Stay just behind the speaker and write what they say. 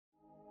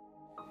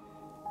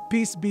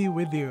Peace be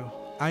with you.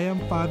 I am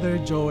Father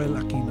Joel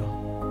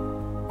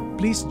Aquino.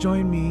 Please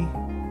join me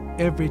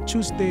every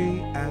Tuesday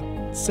at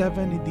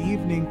 7 in the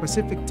evening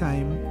Pacific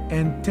Time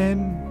and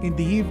 10 in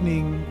the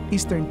evening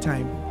Eastern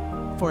Time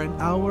for an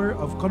hour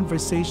of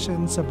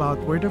conversations about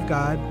Word of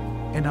God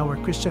and our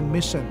Christian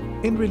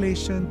mission in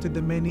relation to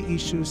the many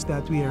issues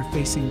that we are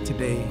facing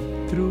today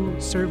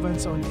through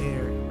Servants on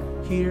Air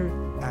here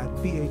at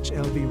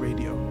PHLV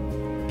Radio.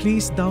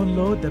 Please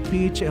download the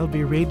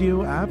PHLV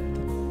Radio app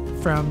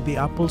from the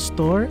Apple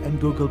Store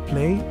and Google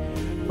Play,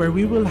 where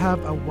we will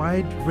have a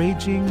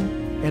wide-ranging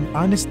and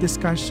honest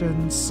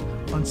discussions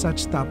on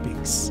such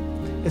topics,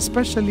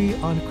 especially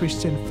on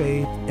Christian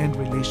faith and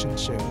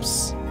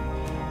relationships.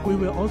 We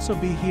will also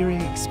be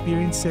hearing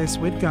experiences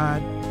with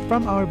God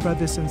from our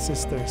brothers and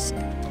sisters,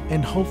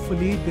 and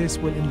hopefully this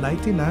will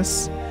enlighten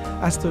us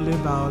as to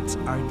live out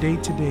our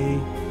day-to-day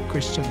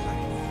Christian life.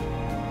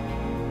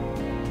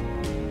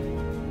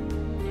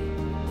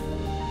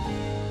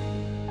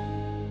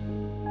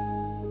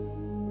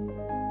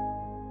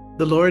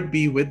 The Lord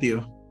be with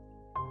you.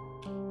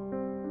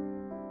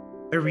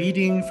 A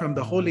reading from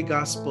the Holy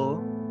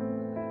Gospel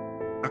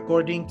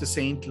according to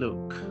Saint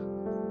Luke.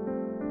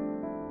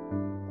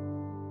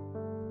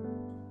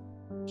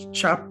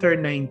 Chapter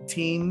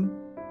 19,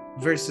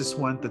 verses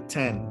 1 to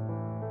 10.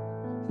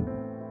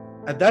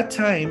 At that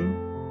time,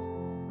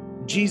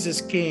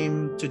 Jesus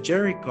came to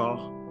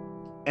Jericho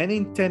and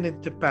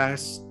intended to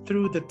pass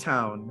through the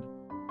town.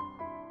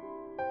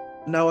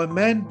 Now a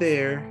man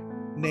there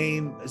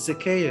named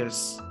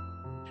Zacchaeus,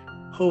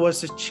 who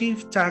was a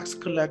chief tax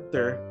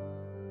collector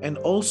and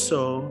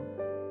also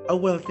a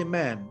wealthy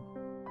man,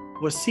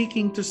 was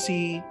seeking to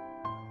see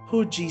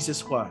who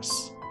Jesus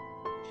was.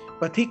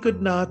 But he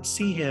could not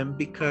see him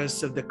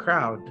because of the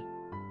crowd,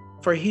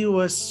 for he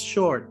was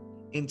short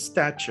in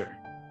stature.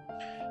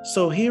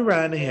 So he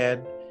ran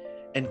ahead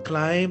and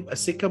climbed a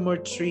sycamore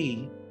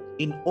tree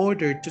in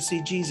order to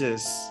see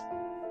Jesus,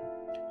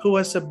 who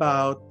was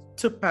about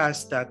to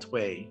pass that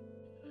way.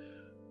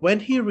 When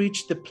he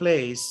reached the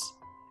place,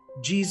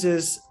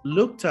 Jesus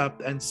looked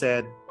up and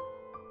said,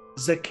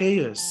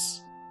 "Zacchaeus,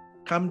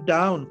 come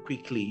down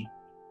quickly,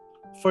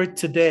 for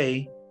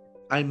today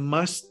I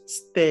must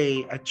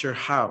stay at your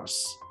house."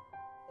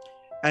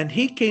 And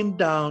he came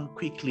down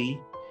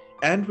quickly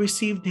and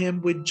received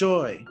him with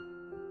joy.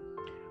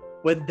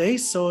 When they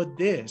saw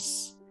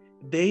this,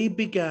 they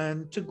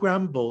began to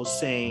grumble,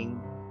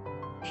 saying,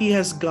 "He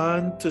has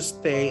gone to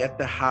stay at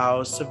the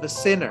house of a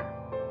sinner."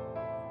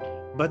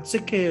 But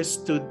Zacchaeus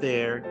stood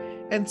there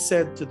and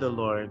said to the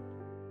Lord,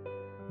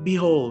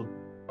 "Behold,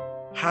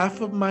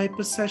 half of my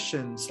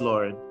possessions,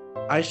 Lord,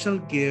 I shall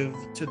give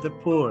to the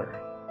poor.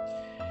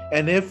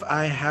 And if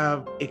I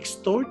have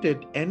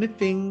extorted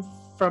anything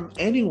from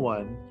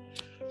anyone,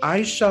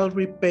 I shall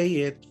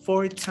repay it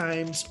 4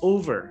 times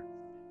over."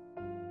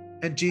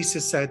 And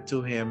Jesus said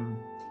to him,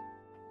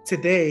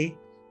 "Today,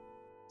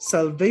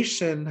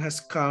 salvation has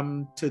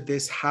come to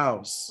this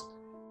house,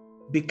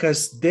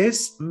 because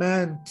this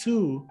man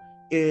too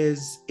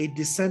is a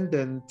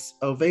descendant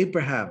of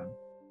Abraham.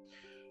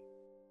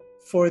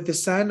 For the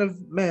Son of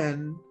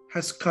Man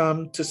has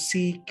come to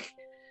seek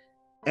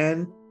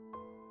and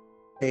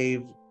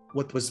save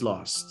what was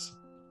lost."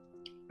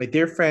 My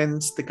dear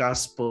friends, the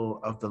Gospel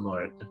of the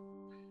Lord.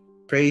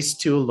 Praise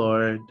to you,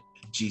 Lord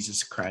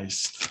Jesus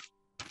Christ.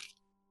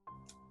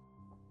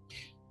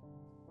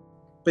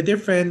 My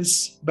dear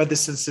friends,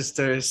 brothers and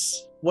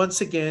sisters, once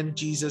again,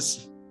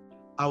 Jesus,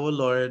 our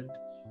Lord,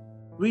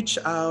 reach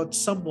out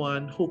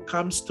someone who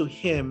comes to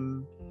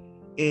him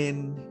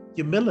in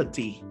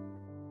humility.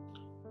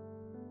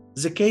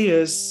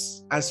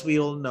 Zacchaeus, as we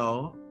all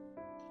know,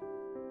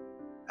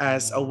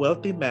 as a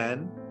wealthy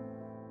man,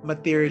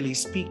 materially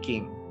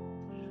speaking,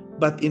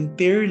 but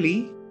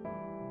interiorly,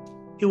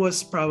 he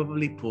was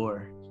probably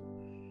poor.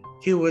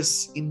 He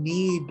was in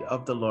need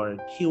of the Lord.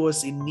 He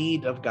was in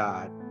need of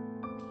God.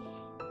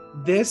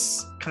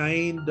 This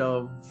kind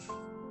of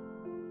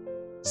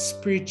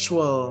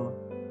spiritual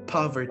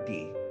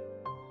poverty,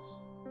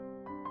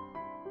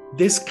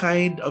 this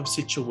kind of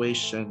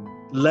situation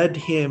led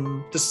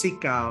him to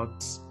seek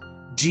out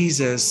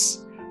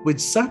Jesus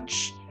with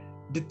such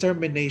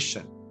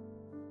determination,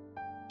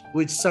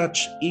 with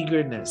such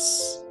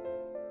eagerness.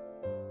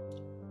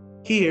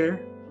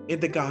 Here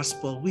in the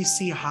gospel, we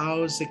see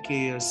how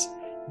Zacchaeus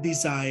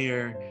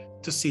desired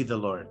to see the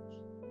Lord.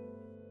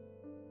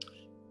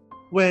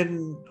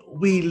 When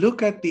we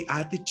look at the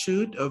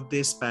attitude of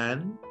this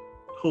man,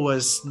 who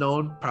was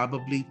known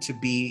probably to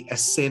be a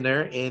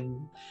sinner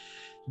in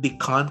the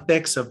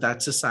context of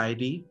that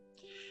society,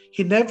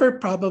 he never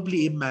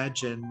probably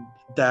imagined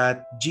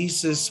that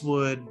Jesus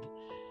would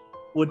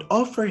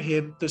offer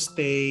him to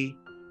stay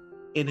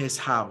in his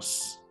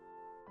house.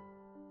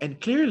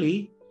 And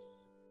clearly,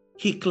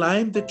 he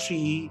climbed the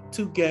tree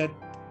to get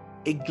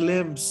a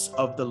glimpse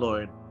of the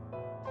Lord,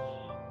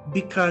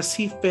 because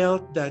he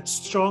felt that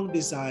strong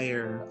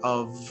desire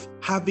of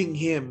having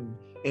him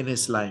in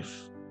his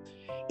life.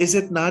 Is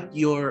it not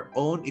your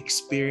own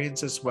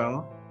experience as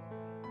well?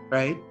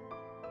 Right?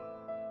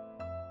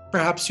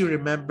 Perhaps you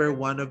remember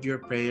one of your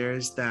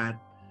prayers that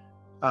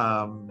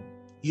um,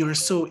 you're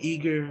so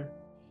eager.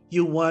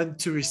 You want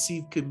to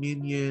receive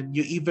communion.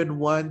 You even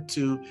want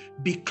to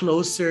be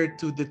closer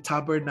to the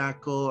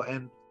tabernacle,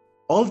 and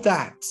all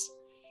that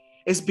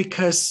is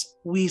because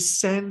we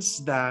sense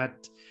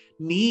that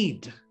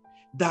need,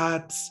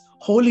 that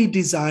holy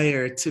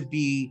desire to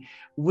be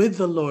with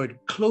the Lord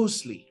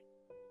closely.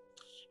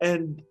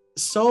 And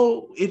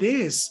so it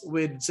is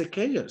with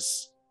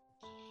Zacchaeus.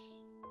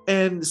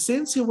 And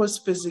since he was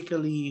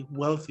physically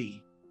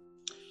wealthy,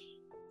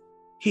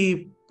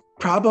 he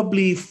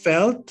probably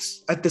felt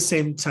at the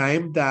same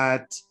time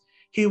that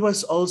he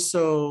was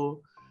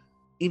also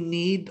in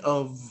need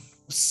of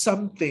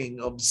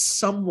something, of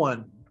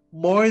someone,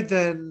 more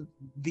than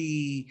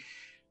the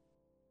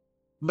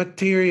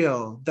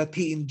material that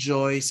he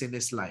enjoys in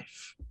his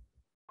life.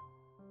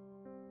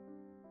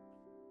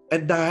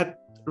 And that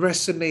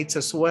resonates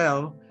as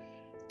well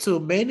to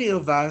many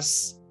of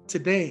us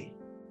today.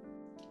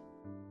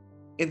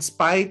 In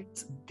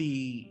spite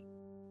the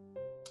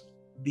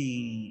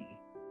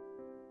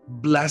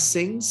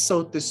blessings,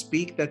 so to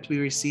speak, that we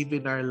receive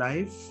in our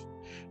life,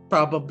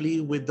 probably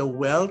with the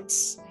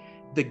wealth,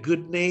 the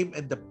good name,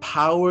 and the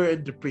power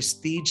and the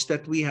prestige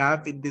that we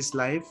have in this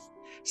life,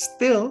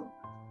 still,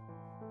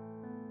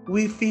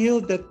 we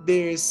feel that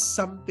there is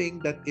something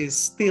that is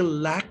still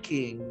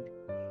lacking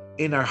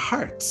in our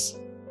hearts.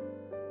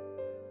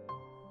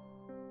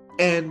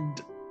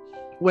 And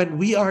when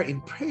we are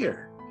in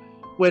prayer,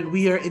 when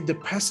we are in the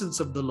presence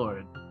of the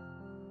Lord,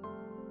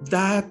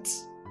 that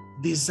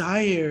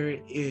desire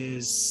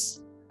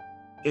is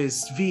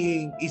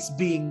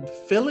being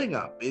filling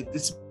up. It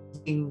is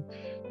being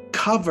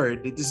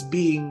covered. It is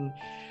being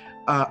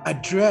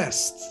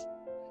addressed,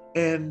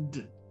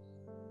 and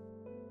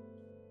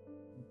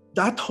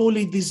that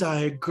holy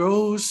desire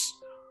grows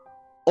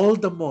all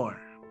the more.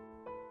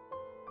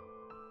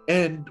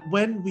 And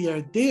when we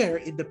are there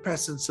in the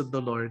presence of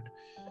the Lord,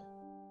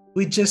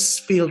 we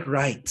just feel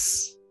right.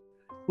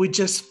 We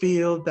just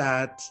feel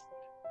that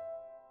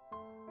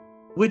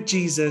with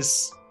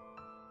Jesus,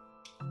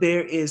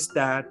 there is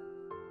that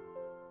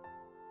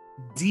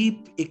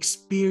deep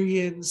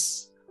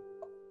experience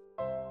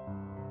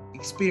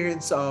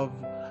of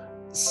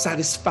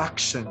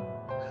satisfaction,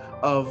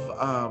 of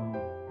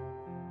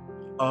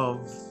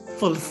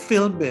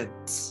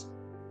fulfillment.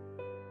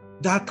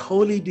 That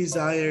holy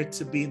desire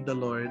to be in the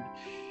Lord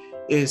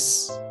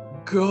is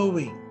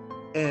growing,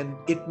 and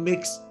it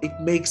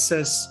makes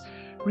us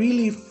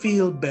really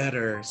feel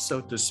better, so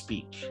to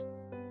speak.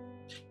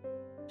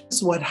 This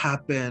is what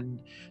happened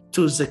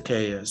to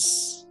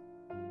Zacchaeus.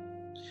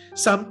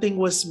 Something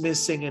was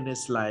missing in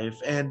his life,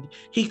 and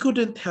he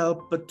couldn't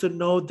help but to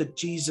know that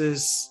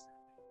Jesus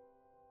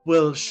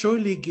will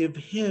surely give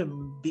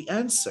him the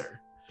answer.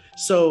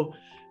 So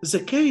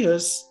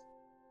Zacchaeus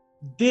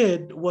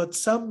did what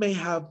some may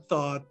have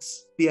thought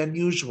the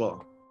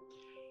unusual.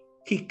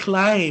 He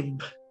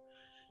climbed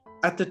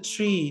at the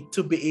tree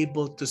to be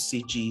able to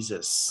see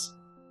Jesus.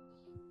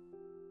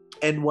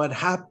 And what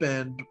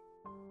happened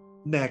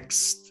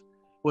next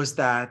was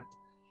that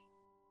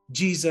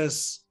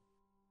Jesus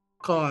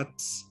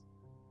caught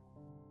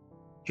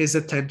his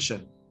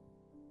attention.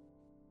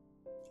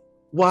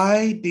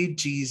 Why did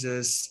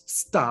Jesus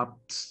stop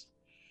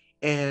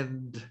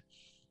and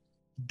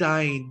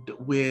dined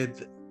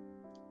with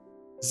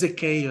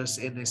Zacchaeus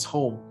in his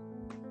home?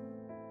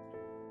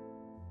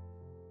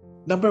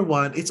 Number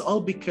one, it's all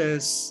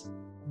because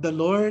the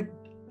Lord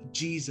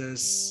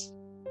Jesus,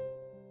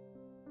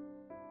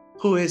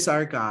 who is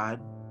our God,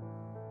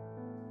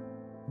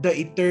 the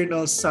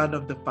eternal Son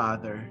of the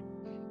Father,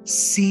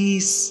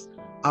 sees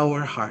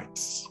our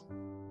hearts.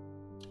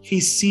 He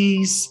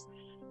sees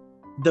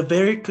the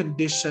very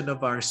condition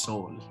of our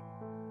soul.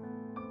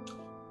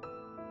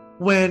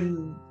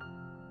 When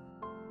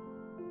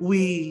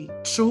we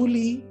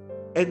truly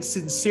and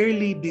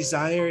sincerely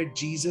desire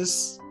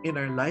Jesus in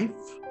our life,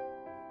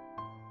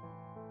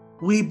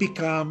 we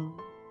become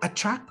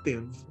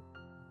attractive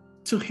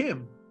to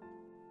Him.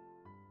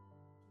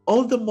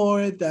 All the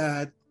more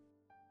that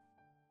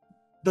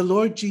the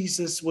Lord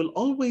Jesus will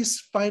always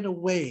find a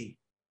way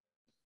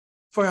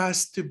for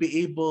us to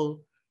be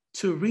able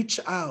to reach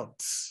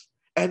out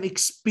and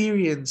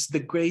experience the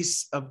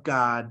grace of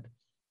God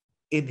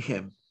in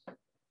Him.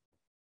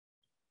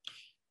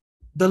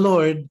 The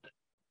Lord,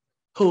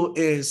 who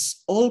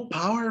is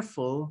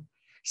all-powerful,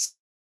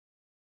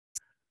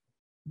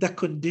 the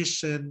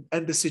condition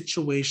and the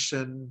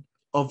situation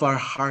of our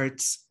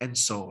hearts and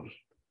soul.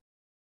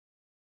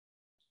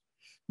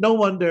 No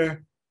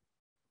wonder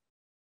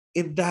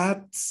in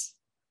that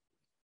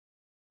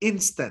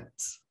instant,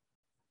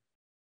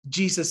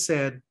 Jesus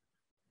said,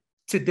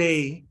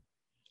 "Today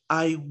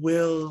I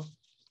will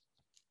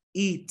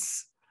eat,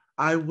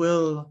 I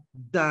will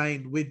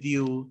dine with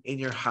you in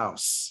your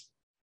house."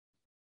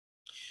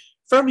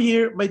 From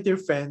here, my dear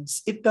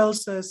friends, it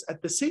tells us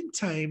at the same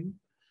time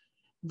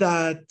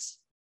that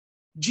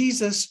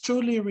Jesus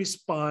truly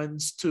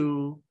responds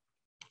to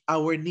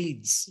our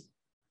needs.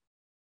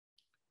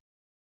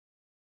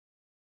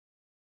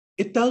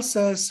 It tells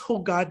us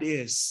who God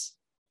is.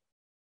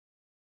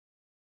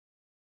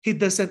 He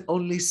doesn't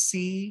only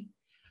see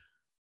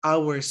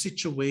our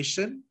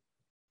situation,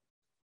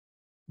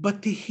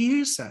 but He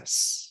hears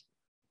us.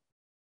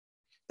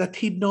 That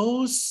He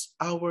knows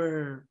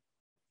our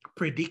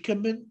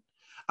predicament,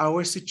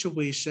 our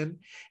situation,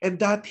 and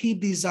that He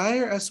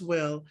desires as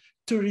well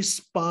to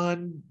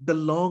respond the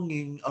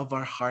longing of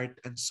our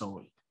heart and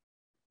soul.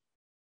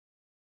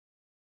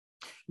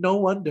 No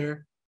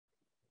wonder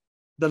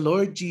the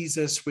Lord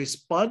Jesus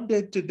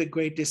responded to the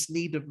greatest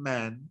need of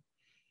man,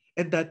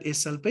 and that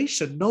is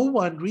salvation. No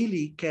one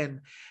really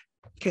can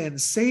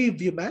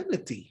save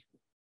humanity.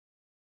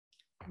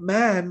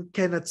 Man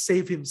cannot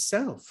save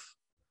himself.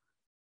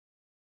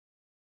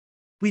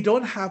 We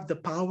don't have the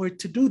power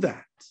to do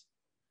that.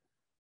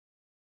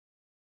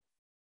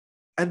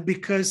 And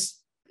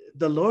because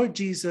the Lord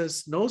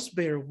Jesus knows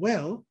very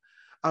well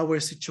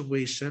our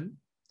situation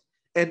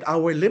and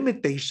our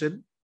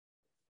limitation,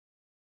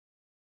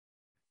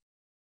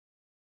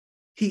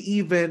 He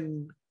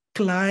even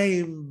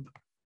climbed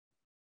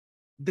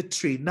the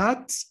tree,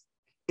 not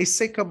a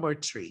sycamore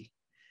tree,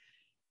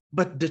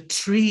 but the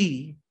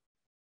tree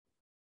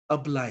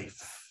of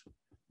life,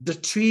 the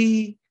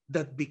tree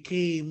that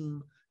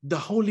became the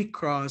Holy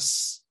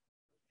Cross,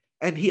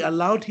 and He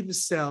allowed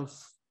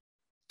Himself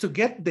to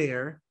get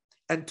there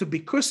and to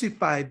be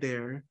crucified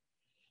there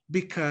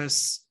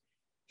because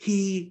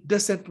He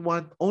doesn't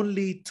want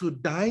only to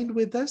dine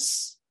with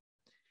us.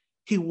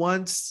 He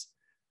wants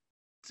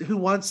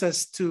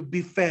us to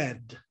be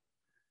fed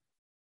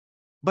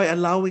by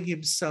allowing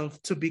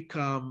Himself to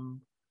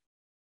become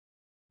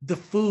the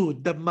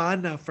food, the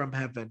manna from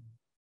heaven.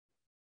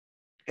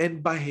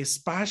 And by His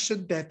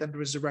passion, death, and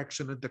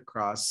resurrection on the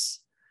cross,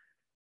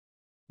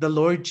 the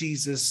Lord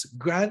Jesus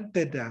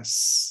granted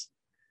us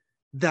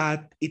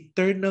that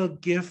eternal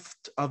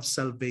gift of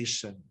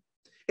salvation,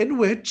 in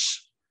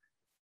which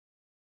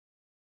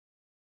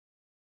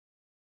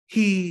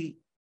He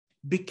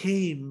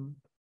became,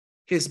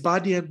 His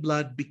body and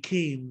blood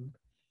became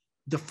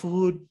the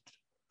food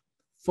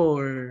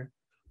for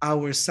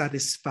our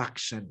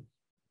satisfaction,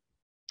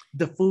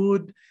 the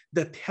food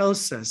that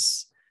helps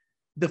us,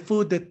 the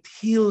food that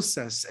heals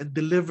us and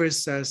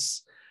delivers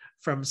us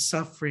from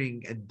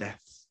suffering and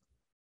death.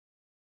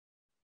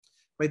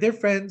 My dear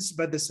friends,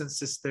 brothers and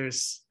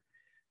sisters,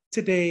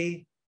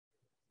 today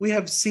we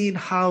have seen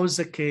how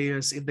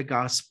Zacchaeus in the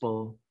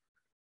gospel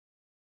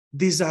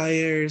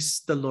desires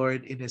the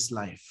Lord in his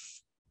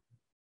life.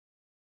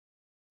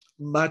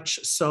 Much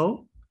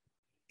so,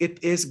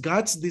 it is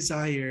God's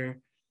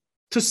desire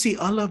to see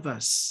all of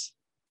us.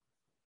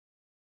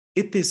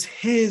 It is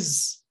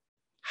His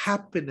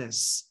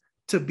happiness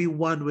to be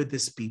one with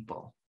His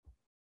people.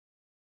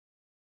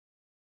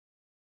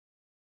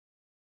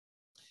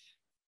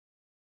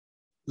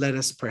 Let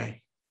us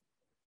pray.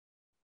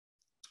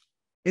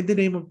 In the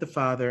name of the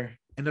Father,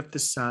 and of the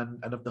Son,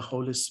 and of the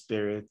Holy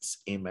Spirit,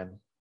 amen.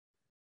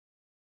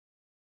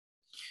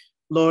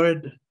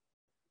 Lord,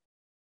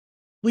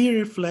 we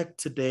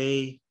reflect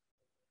today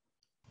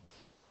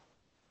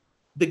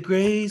the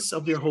grace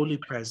of your holy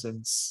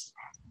presence.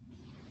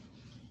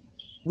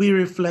 We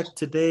reflect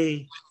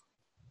today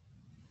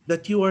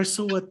that you are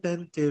so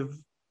attentive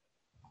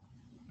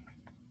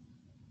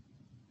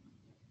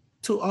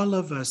to all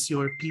of us,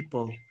 your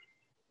people,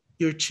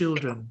 your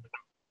children.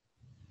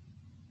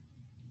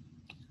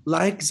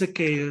 Like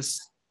Zacchaeus,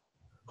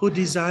 who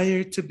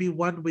desired to be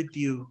one with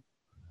you,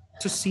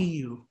 to see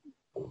you.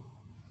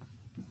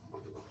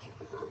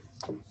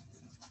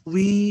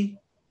 We,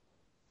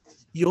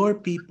 your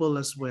people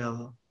as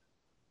well,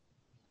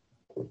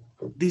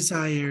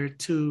 desire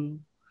to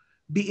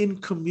be in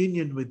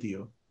communion with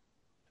you.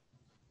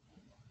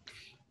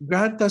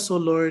 Grant us, O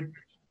Lord,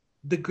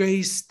 the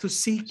grace to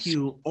seek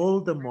you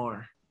all the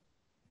more,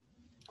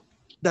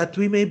 that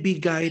we may be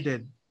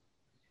guided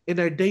in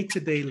our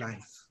day-to-day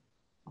life.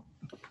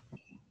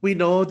 We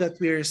know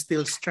that we are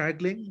still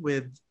struggling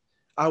with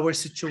our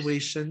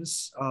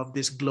situations of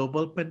this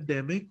global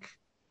pandemic,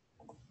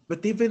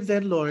 but even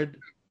then, Lord,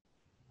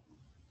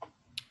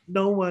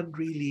 no one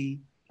really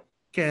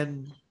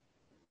can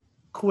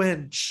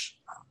quench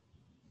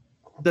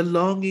the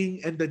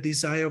longing and the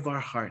desire of our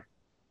heart.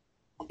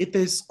 It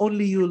is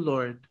only you,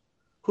 Lord,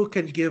 who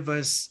can give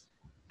us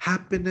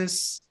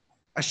happiness,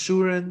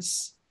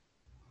 assurance,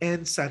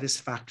 and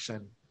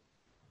satisfaction.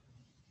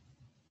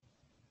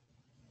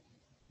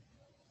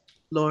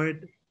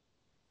 Lord,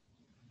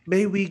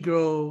 may we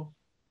grow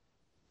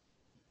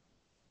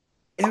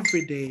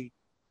every day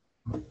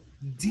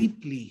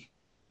deeply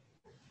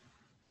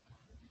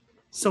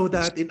so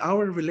that in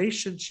our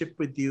relationship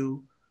with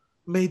you,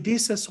 may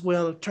this as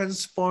well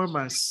transform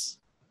us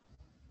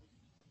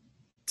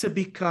to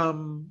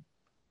become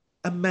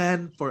a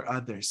man for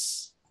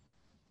others.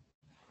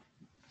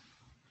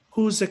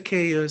 Who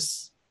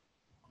Zacchaeus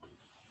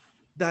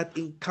that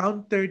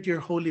encountered your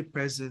holy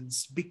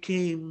presence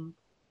became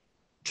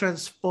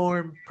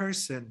transformed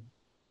person,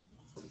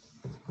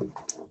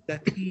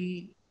 that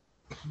he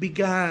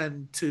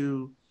began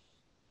to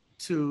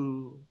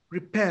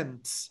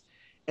repent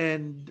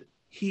and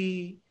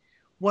he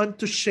want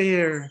to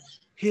share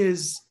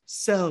his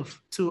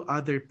self to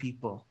other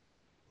people.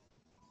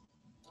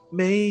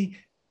 May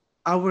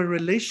our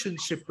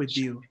relationship with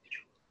you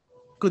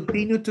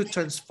continue to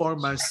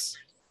transform us,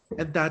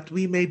 and that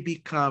we may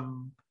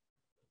become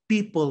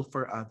people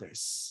for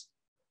others,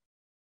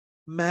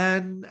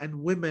 men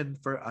and women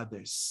for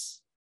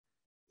others.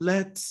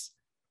 Let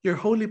your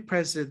holy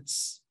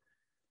presence,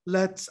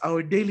 let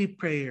our daily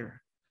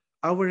prayer,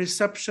 our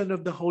reception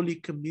of the Holy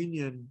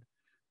Communion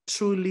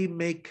truly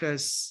make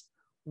us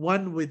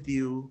one with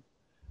you,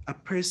 a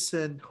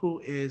person who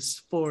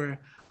is for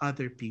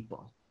other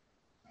people.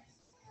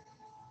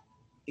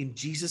 In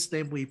Jesus'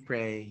 name we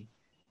pray.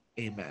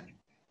 Amen.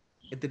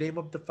 In the name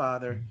of the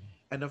Father,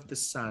 and of the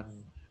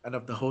Son, and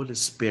of the Holy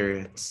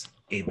Spirit.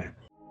 Amen.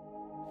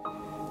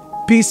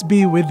 Peace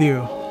be with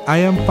you.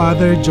 I am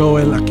Father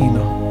Joel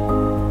Aquino.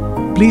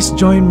 Please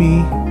join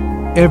me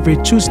every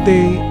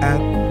Tuesday at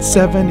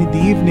 7 in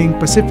the evening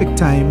Pacific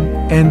Time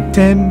and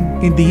 10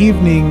 in the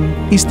evening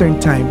Eastern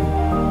Time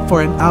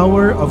for an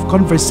hour of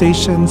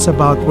conversations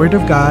about Word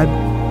of God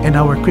and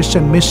our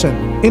Christian mission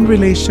in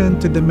relation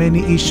to the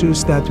many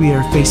issues that we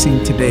are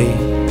facing today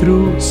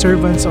through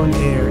Servants on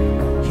Air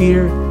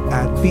here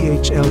at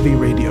PHLV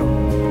Radio.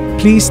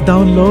 Please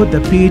download the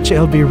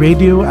PHLV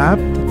Radio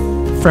app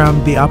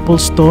from the Apple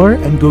Store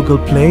and Google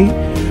Play,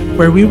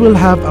 where we will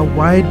have a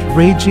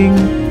wide-ranging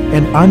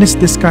and honest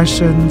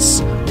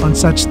discussions on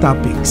such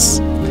topics,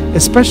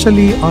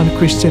 especially on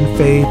Christian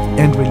faith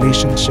and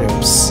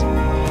relationships.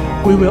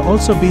 We will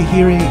also be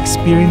hearing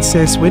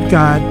experiences with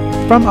God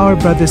from our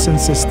brothers and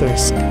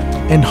sisters,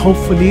 and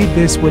hopefully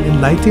this will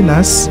enlighten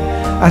us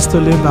as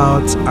to live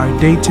out our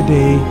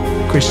day-to-day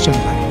Christian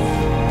life.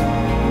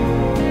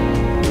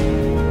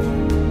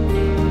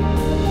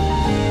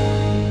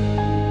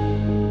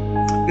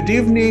 Good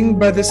evening,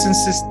 brothers and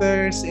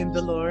sisters in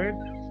the Lord.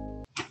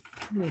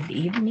 Good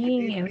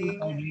evening, Good evening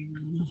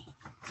everybody.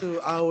 to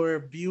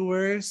our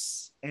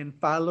viewers and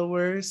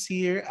followers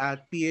here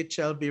at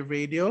PHLB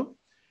Radio.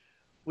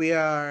 We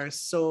are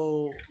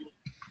so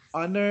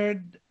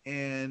honored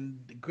and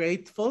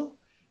grateful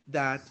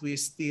that we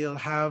still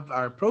have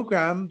our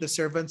program, The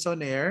Servants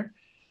on Air.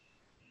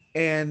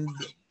 And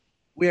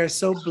we are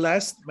so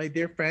blessed, my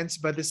dear friends,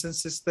 brothers and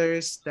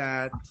sisters,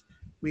 that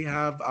we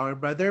have our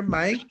brother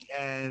Mike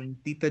and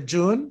Tita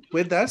June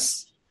with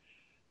us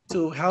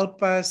to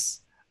help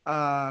us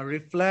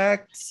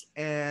reflect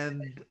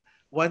and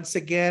once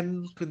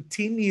again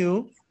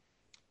continue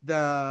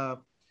the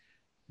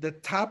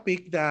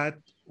topic that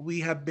we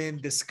have been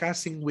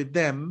discussing with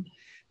them,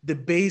 the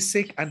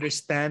basic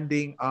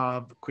understanding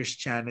of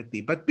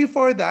Christianity. But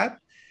before that,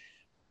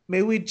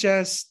 may we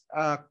just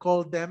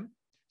call them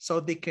so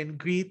they can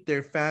greet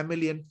their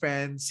family and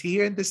friends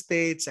here in the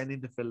States and in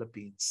the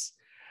Philippines.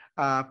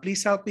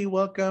 Please help me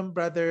welcome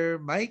Brother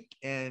Mike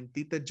and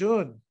Tita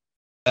June.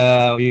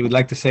 We would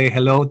like to say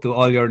hello to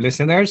all your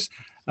listeners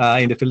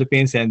in the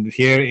Philippines and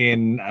here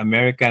in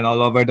America and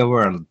all over the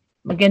world.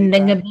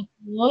 Magandang Tita. gabi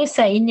po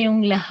sa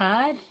inyong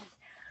lahat.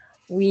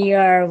 We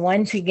are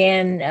once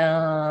again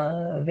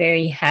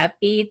very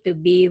happy to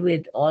be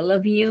with all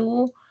of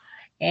you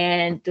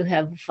and to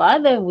have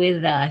Father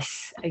with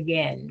us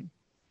again.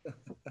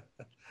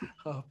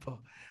 Opo.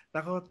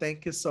 Nako,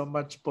 thank you so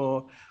much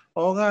po.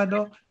 Oo nga,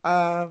 no?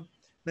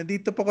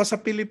 Nandito po ko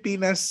sa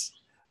Pilipinas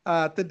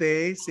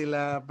today.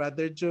 Sila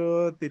Brother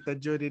Jude, Tita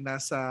Judy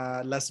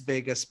nasa Las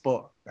Vegas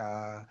po.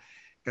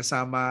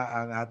 Kasama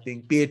ang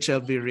ating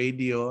PHLV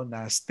Radio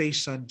na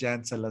station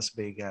dyan sa Las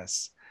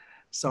Vegas.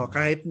 So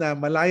kahit na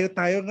malayo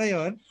tayo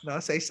ngayon,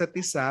 no, sa isa't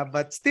isa,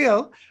 but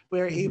still,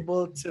 we're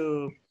able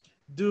to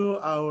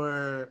do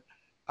our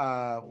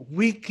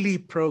weekly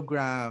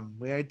program.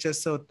 We are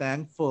just so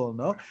thankful,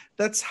 no?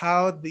 That's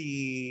how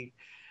the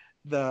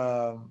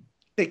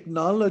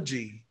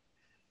technology,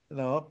 you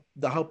know,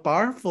 how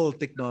powerful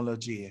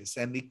technology is,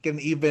 and it can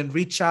even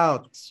reach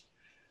out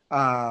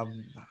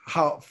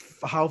how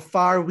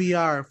far we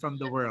are from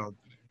the world.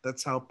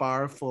 That's how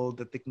powerful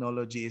the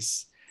technology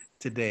is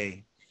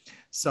today.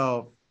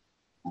 So,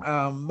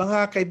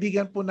 mga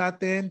kaibigan po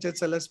natin dyan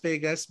sa Las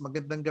Vegas,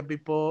 magandang gabi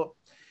po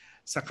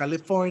sa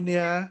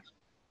California,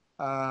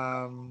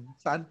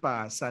 saan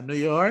pa? Sa New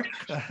York,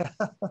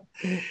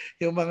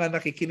 yung mga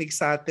nakikinig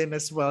sa atin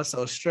as well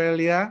sa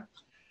Australia,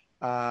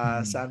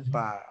 saan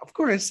pa? Of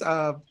course,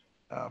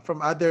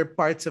 from other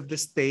parts of the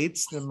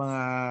states, ng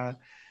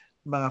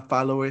mga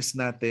followers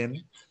natin.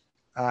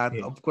 At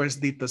of course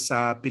dito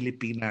sa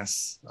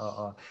Pilipinas.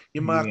 Oo.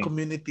 Yung mga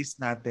communities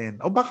natin.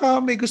 O baka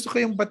may gusto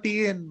kayong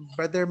batiin,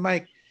 Brother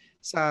Mike,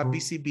 sa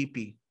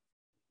BCBP.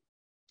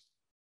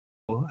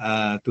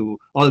 To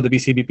all the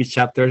BCBP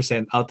chapters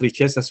and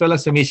outreaches as well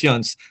as the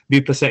missions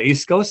dito sa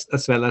East Coast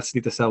as well as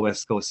dito sa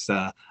West Coast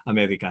sa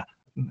America.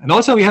 And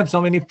also we have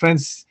so many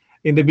friends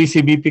in the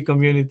BCBP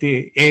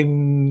community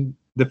in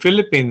the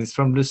Philippines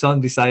from Luzon,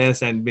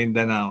 Visayas, and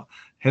Mindanao.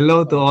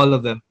 Hello to all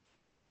of them.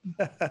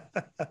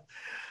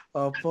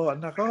 Opo,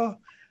 nako.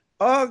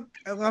 Oh,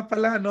 nga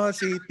pala, no,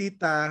 si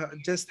Tita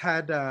just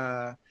had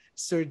a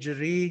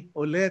surgery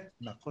ulit.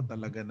 Nako,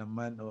 talaga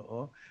naman,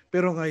 oo.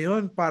 Pero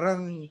ngayon,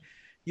 parang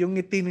yung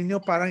ngiti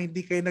ninyo, parang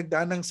hindi kayo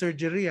nagdaan ng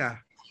surgery,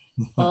 ah.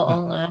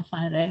 Oo nga,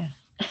 Father.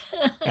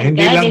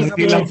 Hindi God lang is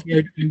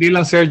good. hindi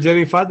lang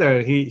surgery,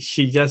 Father.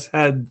 She just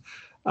had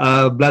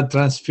blood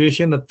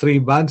transfusion of 3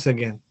 bags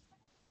again.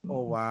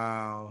 Oh,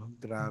 wow.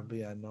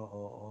 Grabe, ano,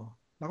 oo.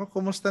 Nako,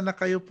 kumusta na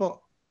kayo po?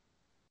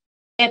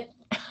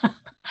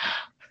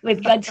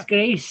 With God's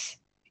grace.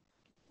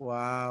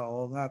 Wow,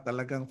 oo nga,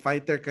 talagang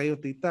fighter kayo,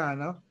 tita,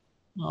 ano?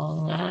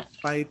 Oo nga.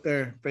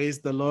 Fighter,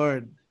 praise the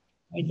Lord.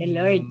 For the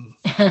Lord.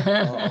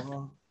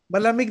 Oo.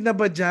 Malamig na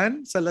ba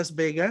dyan sa Las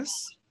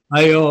Vegas?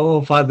 Ay, oo,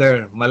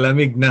 Father.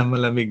 Malamig na,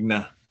 malamig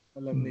na.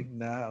 Malamig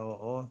na,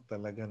 oo,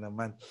 talaga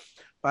naman.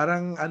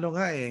 Parang ano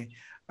nga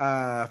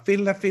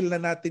feel na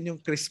natin yung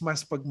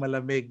Christmas pag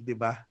malamig, di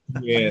ba?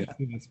 Yes,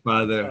 yes,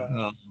 Father.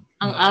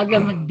 Ang aga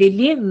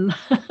magdilim.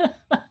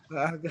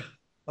 Maaga.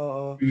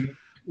 Oo.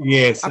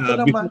 Yes,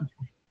 Ako naman,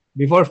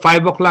 before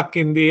 5 o'clock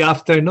in the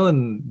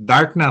afternoon,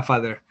 dark na,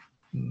 Father.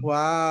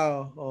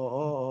 wow.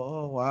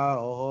 Wow,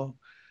 oo.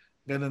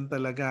 Ganun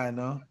talaga,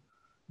 no?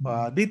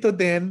 Dito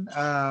din,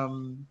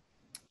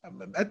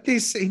 at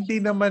least hindi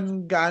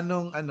naman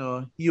ganong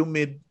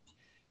humid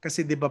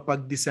kasi 'di ba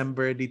pag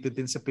December dito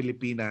din sa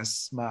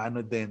Pilipinas,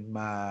 maganda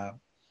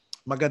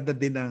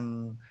din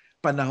ang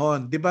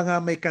panahon. 'Di ba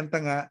nga may kanta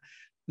nga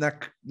na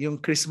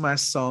yung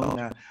Christmas song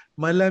na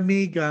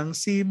malamig ang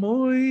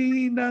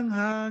simoy ng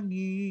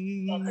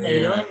hangin.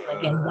 Ayun,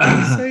 maganda.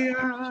 Ang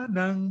saya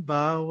ng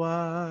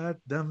bawat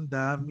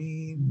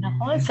damdamin.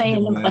 Ako, saya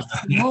ng Diba?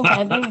 Pasko mo,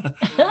 Father.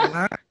 Oo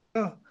nga.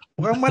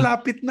 Mukhang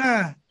malapit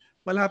na.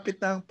 Malapit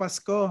na ang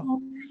Pasko.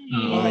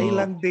 Mga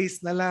ilang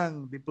days na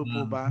lang. Di po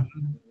ba?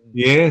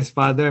 Yes,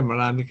 Father.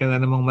 Marami ka na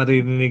namang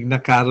maririnig na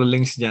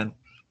carolings dyan.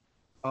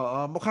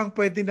 Oo. Mukhang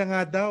pwede na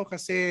nga daw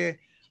kasi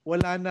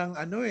wala nang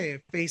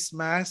face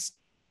mask.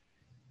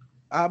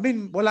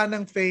 Wala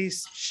nang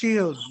face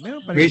shield.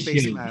 Meron pa rin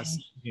face mask.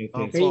 Yes, yes.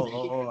 Opo,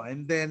 oo.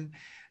 And then,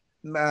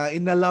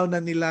 inallow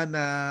na nila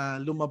na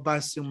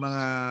lumabas yung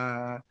mga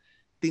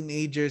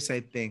teenagers,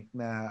 I think,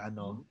 na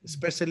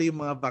especially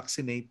yung mga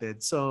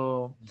vaccinated.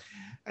 So,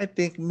 I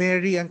think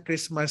merry ang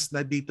Christmas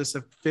na dito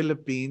sa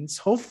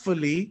Philippines.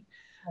 Hopefully,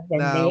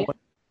 na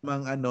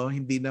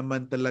hindi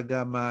naman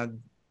talaga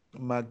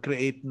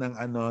mag-create ng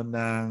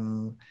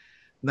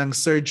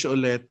surge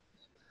ulit.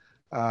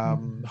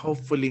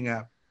 Hopefully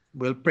nga,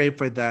 we'll pray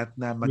for that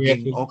na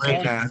maging okay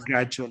na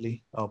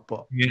gradually.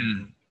 Opo.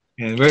 Yeah.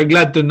 And we're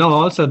glad to know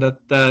also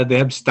that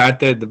they have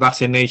started the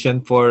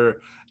vaccination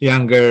for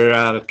younger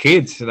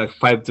kids, like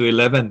 5 to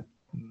 11.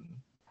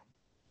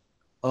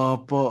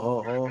 Opo,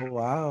 oo,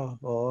 wow.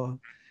 Oo.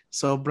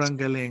 Sobrang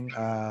galing.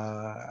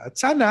 At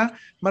sana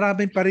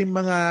marami pa rin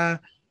mga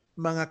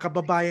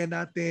kababayan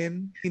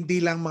natin,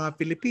 hindi lang mga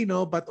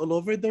Pilipino but all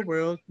over the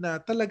world na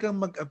talagang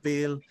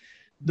mag-avail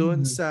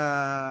doon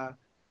sa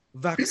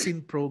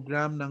vaccine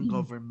program ng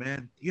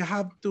government. You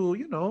have to,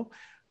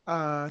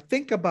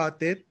 think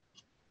about it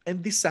and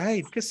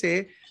decide.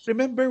 Kasi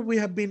remember we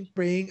have been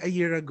praying a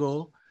year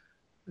ago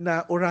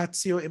na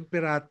Oratio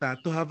Imperata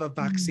to have a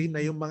vaccine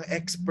na yung mga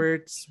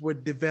experts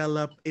would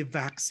develop a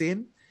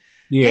vaccine.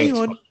 Yes.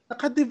 Ngayon,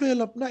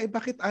 naka-develop na,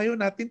 bakit ayaw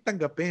natin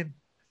tanggapin?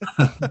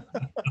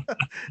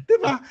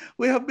 Diba?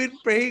 We have been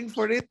praying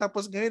for it,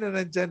 tapos ngayon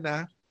na nandyan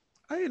na,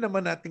 ayaw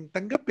naman nating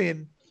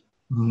tanggapin.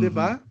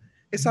 Diba?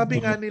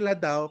 Sabi nga nila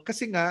daw,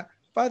 kasi nga,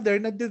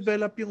 Father,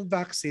 na-develop yung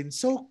vaccine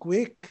so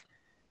quick,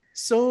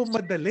 so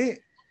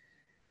madali.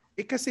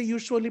 Kasi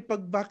usually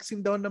pag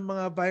vaccine daw ng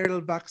mga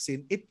viral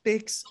vaccine, it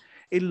takes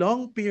a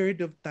long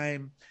period of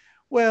time.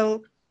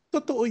 Well,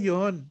 totoo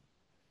yun.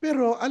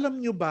 Pero alam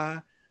nyo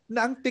ba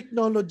na ang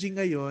technology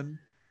ngayon,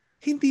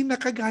 hindi na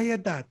kagaya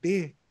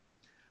dati.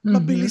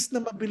 Mabilis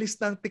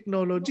na ang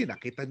technology.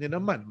 Nakita nyo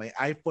naman, may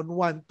iPhone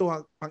 1 to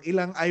pang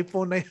ilang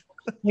iPhone na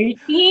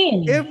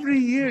 13.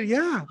 Every year,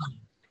 yeah.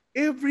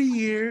 Every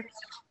year,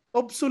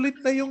 obsolete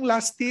na yung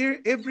last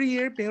year. Every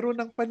year, meron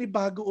ng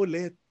panibago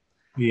ulit.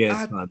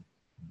 Yes, At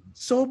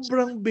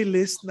sobrang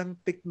bilis ng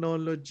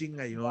technology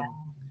ngayon.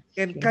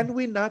 And can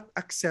we not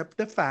accept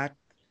the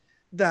fact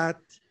that,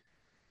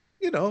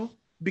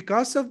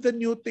 because of the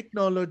new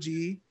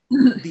technology,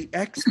 the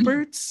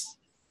experts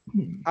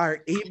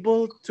are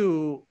able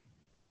to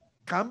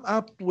come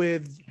up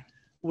with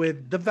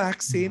the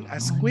vaccine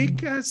as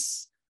quick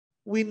as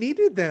we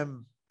needed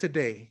them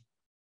today.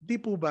 Di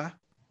po ba?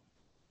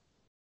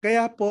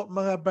 Kaya po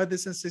mga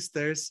brothers and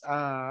sisters,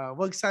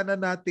 wag sana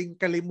nating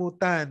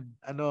kalimutan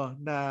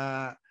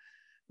na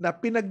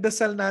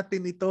pinagdasal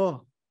natin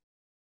ito.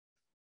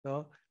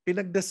 No?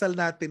 Pinagdasal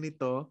natin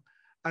ito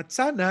at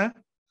sana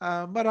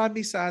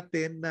marami sa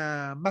atin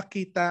na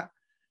makita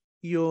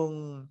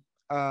yung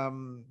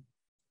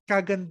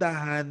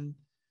kagandahan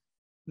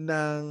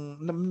ng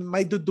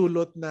may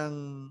dudulot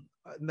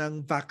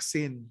ng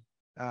vaccine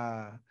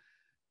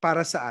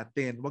para sa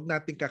atin. Huwag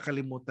nating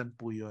kakalimutan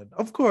po yun.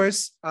 Of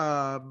course,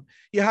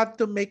 you have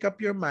to make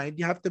up your mind.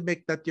 You have to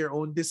make that your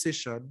own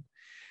decision.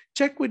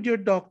 check with your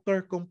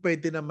doctor kung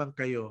pwede naman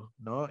kayo,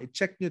 no?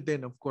 I-check nyo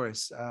din, of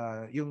course,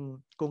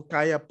 yung kung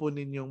kaya po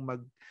ninyong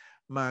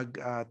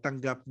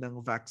tanggap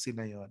ng vaccine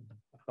na yon.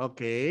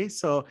 Okay?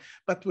 So,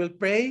 but we'll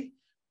pray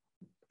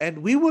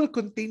and we will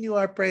continue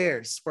our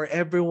prayers for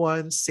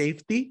everyone's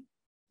safety.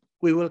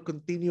 We will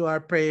continue our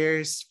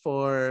prayers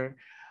for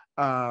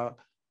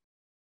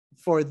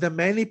the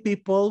many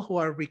people who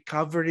are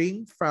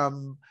recovering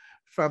from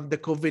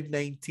the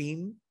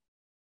COVID-19,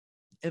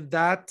 and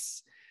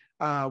that's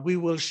we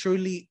will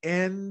surely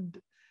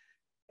end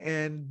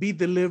and be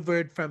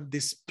delivered from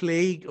this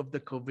plague of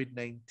the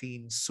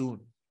COVID-19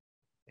 soon.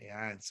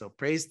 Ayan. So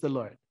praise the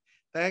Lord.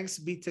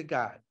 Thanks be to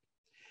God.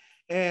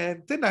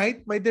 And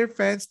tonight, my dear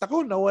friends,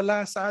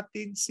 nawala sa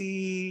atin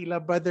si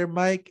Brother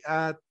Mike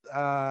at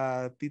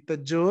Tita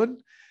June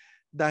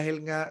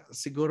dahil nga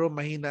siguro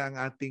mahina ang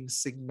ating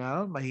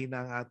signal,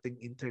 mahina ang ating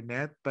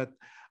internet, but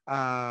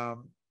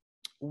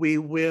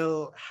we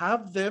will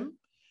have them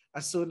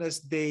as soon as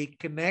they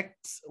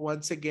connect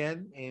once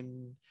again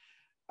in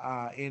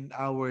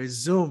our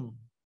Zoom.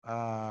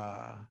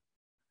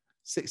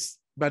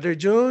 Brother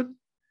June,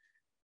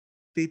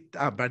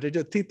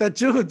 Tita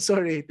June,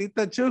 sorry,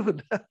 Tita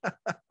June,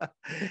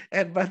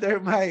 and Brother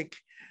Mike.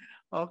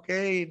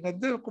 Okay,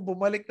 nandun, kung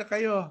bumalik na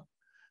kayo.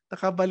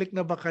 Nakabalik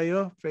na ba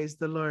kayo? Praise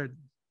the Lord.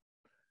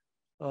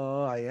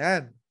 Oh,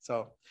 ayan.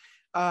 So,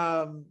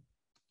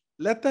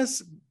 let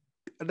us,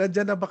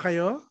 nandyan na ba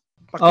kayo?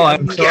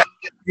 I'm sorry.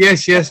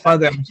 Yes,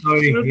 Father. I'm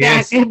sorry.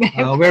 Yes,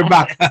 we're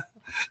back.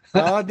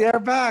 Oh, they're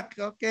back.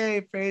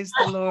 Okay, praise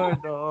the Lord.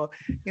 Oh,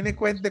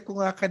 kinikwente ko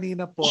nga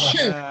kanina po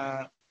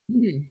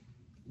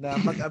na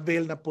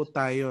mag-avail na po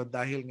tayo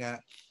dahil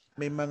nga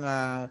may mga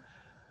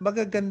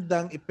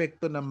magagandang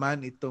epekto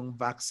naman itong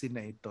vaccine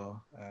na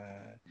ito.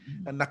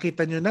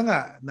 Nakita nyo na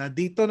nga na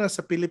dito na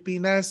sa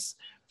Pilipinas,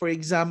 for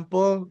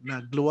example,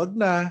 nagluwag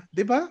na,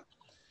 di ba?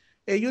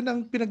 Yun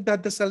ang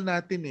pinagdadasal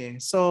natin eh.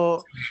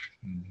 So,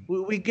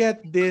 we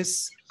get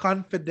this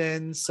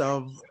confidence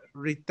of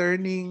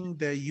returning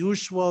the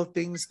usual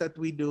things that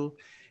we do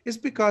is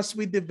because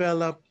we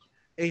develop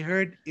a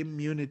herd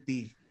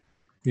immunity.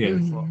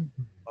 Yes.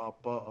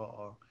 Opo,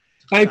 oo.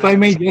 If I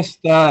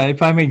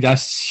may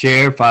just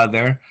share,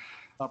 Father,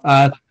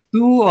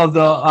 two of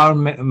our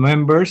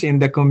members in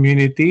the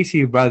community,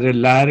 si Brother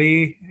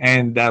Larry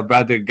and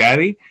Brother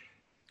Gary,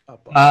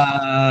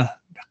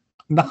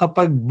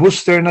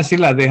 nakapag-booster na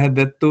sila. They had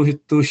the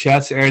two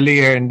shots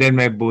earlier and then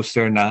may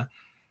booster na.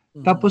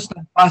 Tapos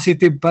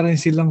nag-positive pa rin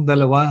silang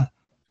dalawa.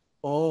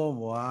 Oh,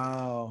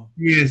 wow.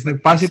 Yes,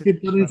 nag-positive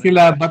pa rin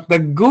sila. But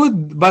the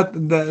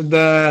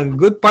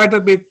good part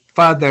of it,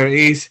 Father,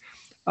 is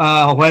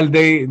while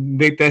they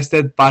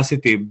tested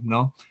positive,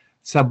 no?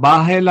 Sa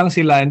bahay lang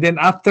sila. And then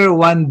after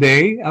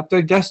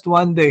just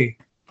one day,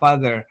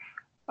 Father,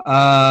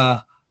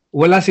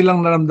 wala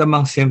silang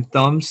naramdamang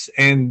symptoms,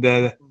 and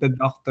the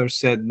doctor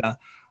said na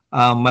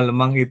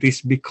malamang it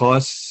is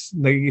because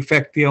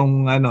nag-effect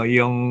yung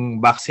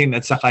vaccine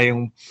at saka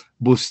yung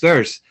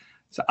boosters.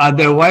 So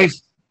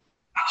otherwise,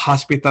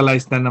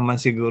 hospitalized na naman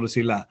siguro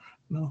sila,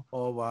 no?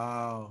 Oh,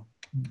 wow.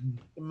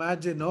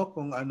 Imagine, no,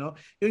 kung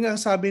yun nga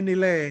sabi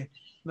nila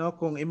no,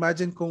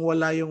 imagine kung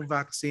wala yung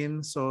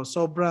vaccine, so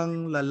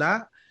sobrang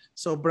lala,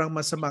 sobrang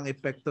masamang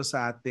epekto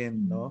sa atin,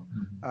 no?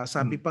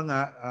 Sabi pa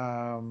nga,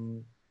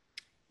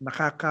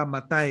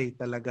 nakakamatay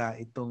talaga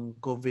itong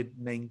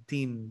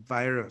COVID-19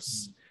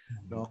 virus.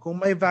 No,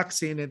 kung may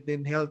vaccine,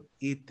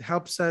 it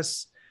helps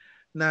us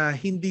na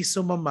hindi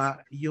sumama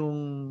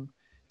yung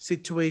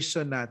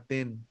situation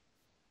natin.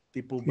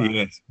 Di po ba?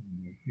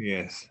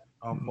 Yes.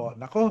 Opo.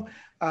 Nako,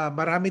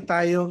 marami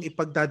tayong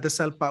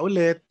ipagdadasal pa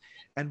ulit,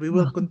 and we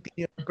will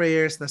continue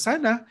prayers na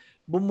sana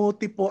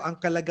bumuti po ang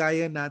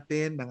kalagayan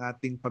natin ng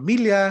ating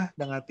pamilya,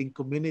 ng ating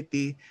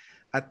community,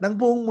 at ng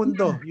buong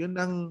mundo. Yun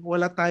ang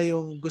wala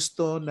tayong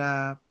gusto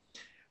na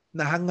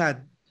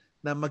hangad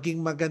na maging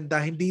maganda,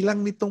 hindi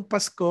lang nitong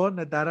Pasko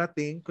na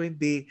darating,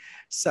 kundi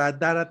sa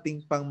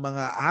darating pang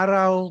mga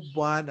araw,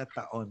 buwan at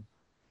taon.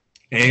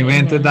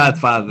 Amen to that,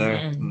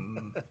 Father.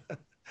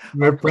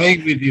 We're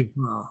praying with you.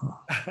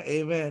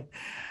 Amen.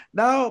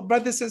 Now,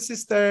 brothers and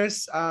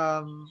sisters,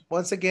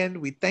 once again,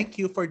 we thank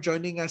you for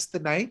joining us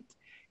tonight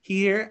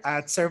here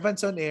at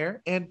Servants on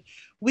Air. And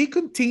we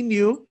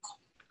continue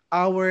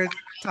our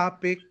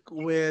topic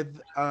with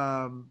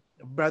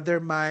Brother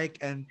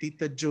Mike and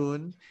Tita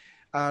June.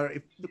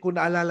 Kung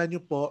naalala nyo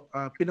po,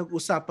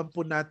 pinag-usapan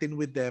po natin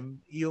with them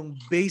yung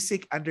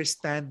basic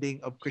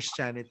understanding of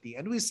Christianity.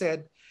 And we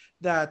said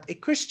that a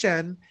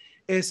Christian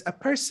is a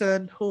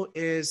person who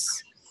is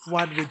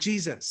one with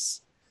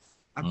Jesus,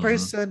 a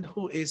person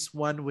who is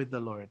one with the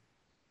Lord.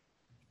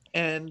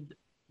 And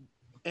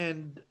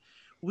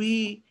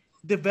we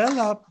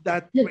develop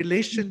that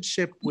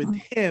relationship with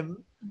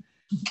Him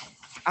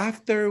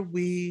after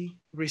we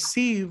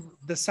receive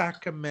the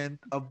sacrament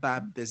of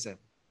baptism.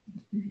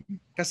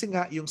 Kasi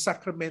nga, yung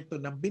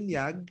sakramento ng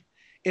binyag,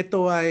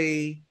 ito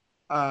ay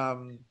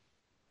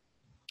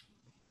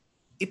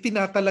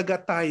itinatalaga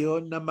tayo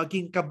na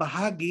maging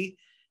kabahagi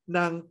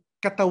ng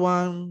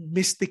katawang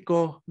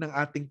mistiko ng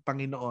ating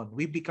Panginoon.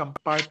 We become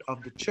part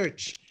of the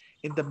church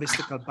in the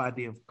mystical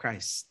body of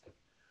Christ.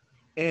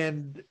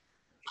 And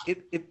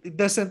it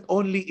doesn't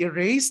only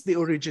erase the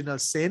original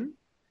sin,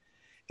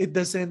 it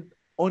doesn't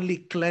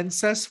only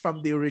cleanse us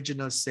from the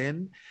original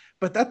sin,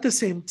 but at the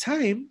same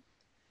time,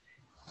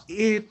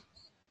 it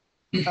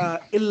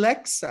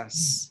elects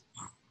us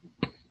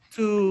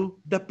to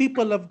the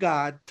people of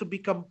God to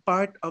become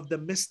part of the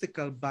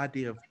mystical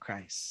body of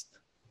Christ.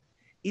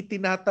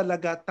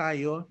 Itinatalaga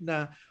tayo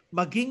na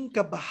maging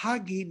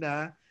kabahagi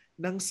na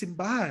ng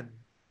simbahan.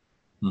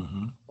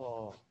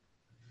 Oh.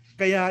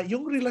 Kaya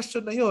yung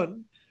relasyon na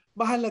yon,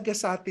 mahalaga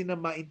sa atin na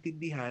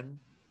maintindihan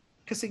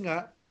kasi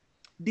nga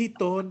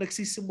dito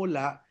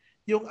nagsisimula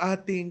yung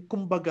ating,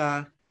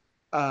 kumbaga,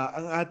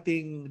 ang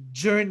ating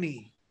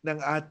journey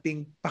ng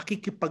ating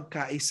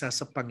pakikipagkaisa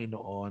sa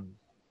Panginoon.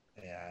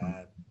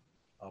 Ayan.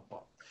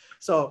 Opo.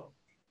 So,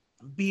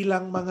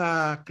 bilang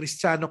mga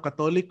Kristiyano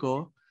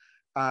Katoliko,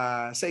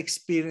 sa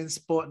experience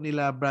po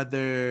nila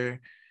Brother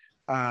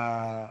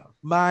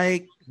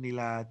Mike,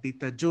 nila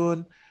Tita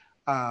June,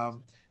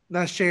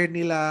 na-share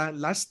nila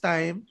last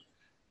time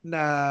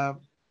na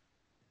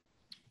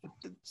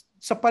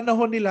sa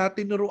panahon nila,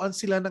 tinuruan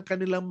sila ng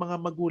kanilang mga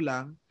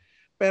magulang,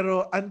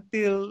 pero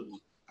until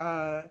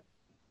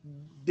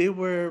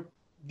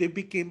they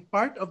became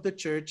part of the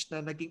church,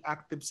 na naging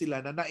active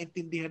sila, na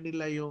naintindihan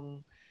nila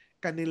yung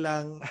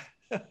kanilang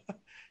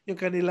yung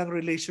kanilang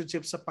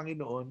relationship sa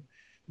Panginoon,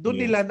 doon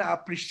nila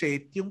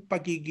na-appreciate yung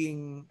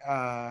pagiging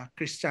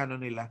Kristiyano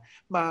nila.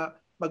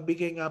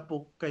 Magbigay nga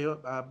po kayo,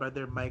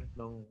 Brother Mike,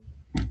 nung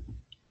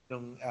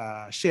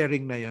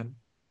sharing na yon,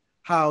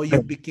 how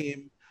you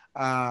became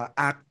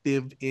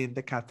active in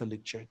the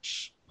Catholic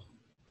Church.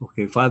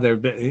 Okay, Father,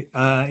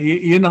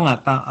 yun na nga,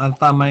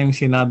 tama yung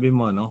sinabi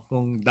mo, no?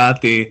 Kung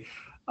dati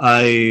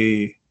ay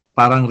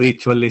parang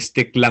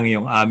ritualistic lang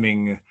yung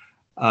aming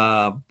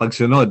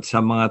pagsunod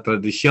sa mga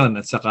tradisyon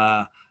at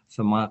saka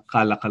sa mga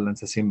kalakalan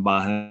sa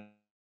simbahan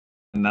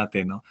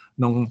natin, no?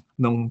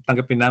 Nung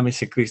tanggapin namin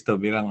si Kristo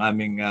bilang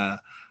aming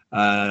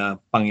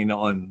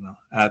Panginoon, no?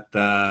 At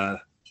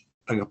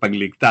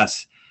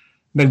tagapagligtas,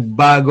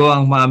 nagbago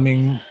ang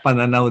aming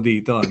pananaw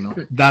dito, no?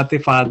 Dati,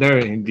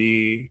 Father,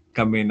 hindi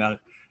kami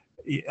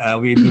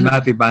we do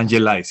not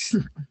evangelize,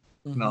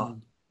 no?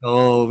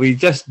 So we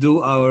just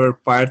do our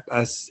part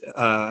as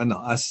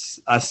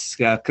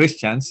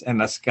Christians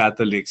and as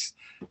Catholics,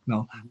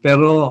 no?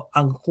 Pero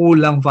ang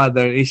kulang,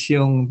 Father, is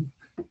yung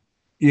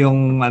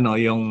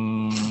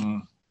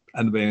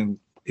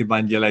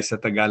evangelize sa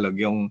Tagalog,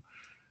 yung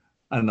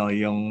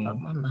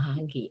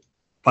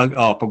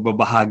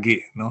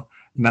pagbabahagi, no,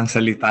 ng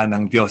salita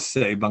ng Diyos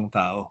sa ibang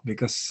tao,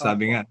 because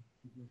sabi nga,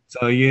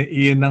 so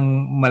yun ang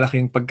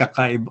malaking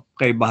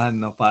pagkakaibahan,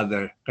 no,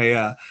 Father.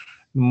 Kaya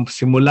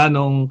simula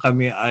nung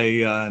kami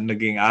ay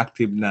naging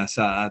active na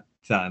sa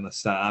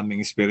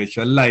aming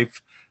spiritual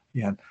life,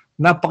 yan,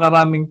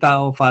 napakaraming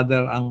tao,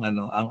 Father, ang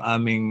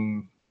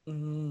aming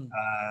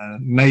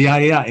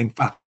nayaya. In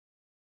fact,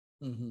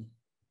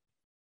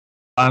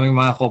 aming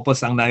mga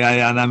couples ang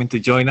nayaya namin to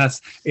join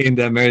us in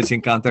the marriage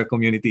encounter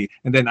community.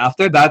 And then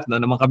after that, no,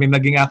 naman kami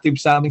naging active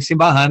sa aming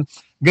simbahan,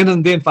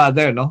 ganun din,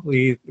 Father, no?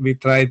 We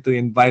try to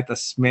invite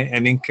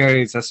and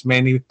encourage as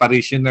many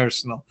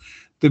parishioners, no,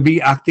 to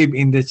be active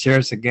in the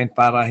church again,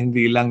 para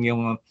hindi lang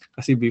yung,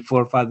 kasi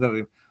before,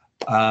 Father,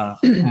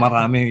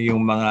 marami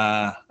yung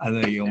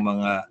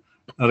mga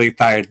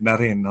retired na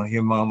rin, no,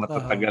 yung mga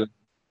matatagal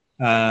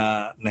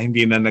na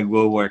hindi na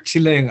nagwo-work,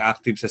 sila yung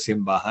active sa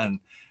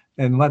simbahan.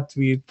 And what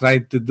we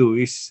try to do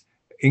is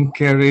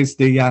encourage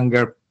the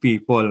younger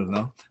people,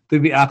 no, to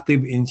be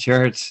active in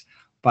church.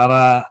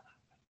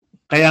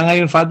 Kaya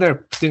ngayon,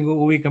 Father, tuwing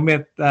uuwi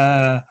kami at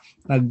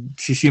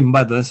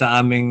nagsisimba doon sa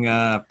aming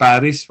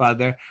parish,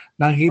 Father,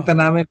 nakikita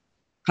namin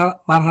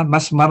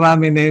mas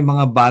marami na yung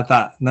mga bata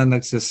na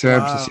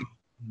nagsiserve sa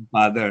simbahan,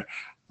 Father.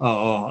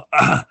 Oo.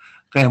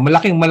 Kaya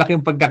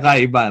malaking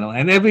pagkakaiba, no?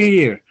 And every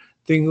year,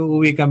 tuwing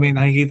uuwi kami,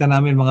 nakikita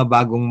namin mga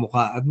bagong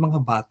mukha at mga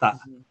bata.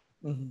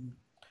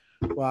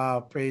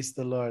 Wow, praise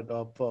the Lord.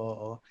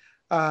 Opo.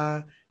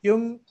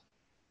 Yung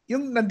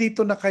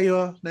nandito na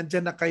kayo,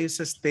 nandiyan na kayo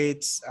sa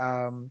States,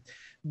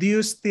 do you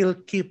still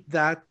keep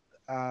that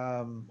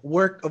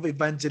work of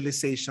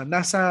evangelization?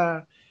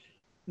 Nasa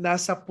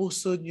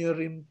puso niyo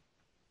rin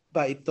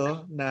ba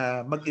ito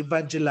na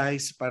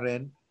mag-evangelize pa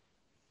rin?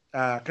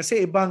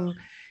 Kasi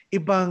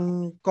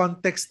ibang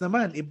context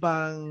naman,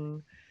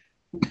 ibang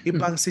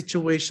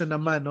situation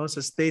naman, no?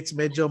 Sa States,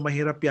 medyo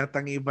mahirap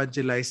yatang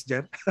i-evangelize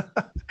dyan.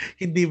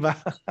 Hindi ba?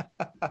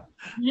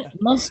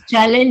 Most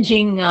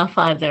challenging,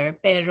 Father,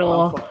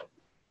 pero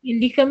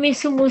hindi kami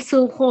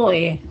sumusuko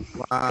eh.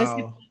 Wow.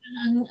 Kasi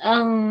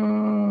ang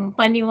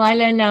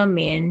paniwala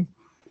namin,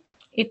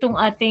 itong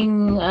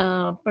ating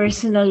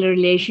personal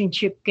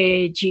relationship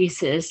kay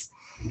Jesus,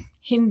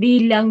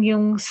 hindi lang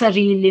yung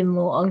sarili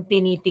mo ang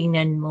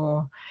tinitingnan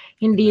mo.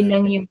 Hindi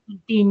lang yung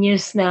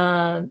continuous na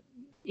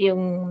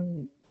yung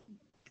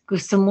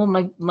gusto mo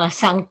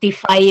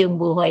ma-sanctify yung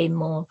buhay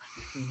mo.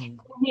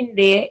 Kung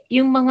hindi,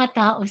 yung mga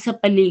tao sa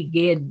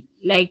paligid,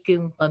 like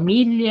yung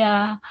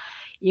pamilya,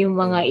 yung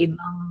mga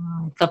ibang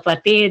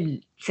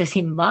kapatid sa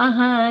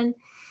simbahan,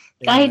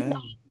 kahit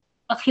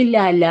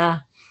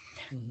makilala,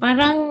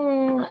 parang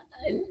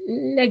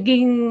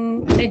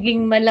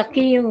naging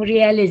malaki yung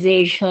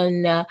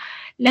realization na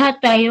lahat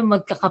tayo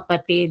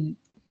magkakapatid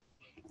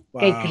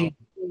kay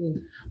Kristo.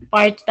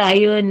 Part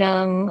tayo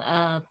ng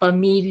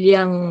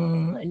pamilyang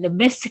the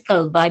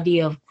mystical body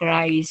of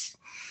Christ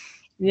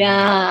na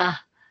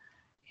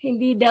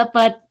hindi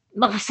dapat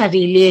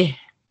makasarili.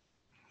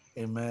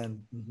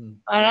 Amen.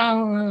 Parang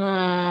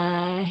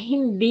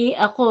hindi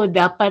ako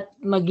dapat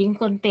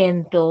maging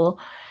kontento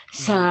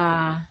sa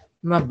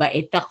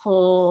mabait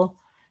ako,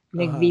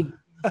 nagbibigay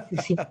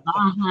sa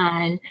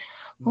simbahan.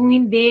 Kung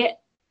hindi,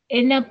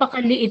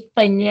 napakaliit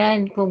pa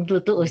niyan kung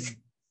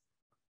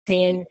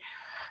tutuusin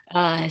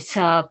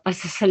sa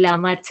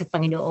pasasalamat sa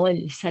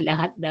Panginoon sa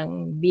lahat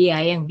ng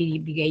biyayang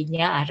binibigay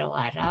niya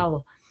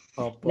araw-araw.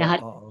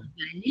 Lahat ng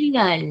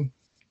galingan,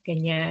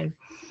 ganyan.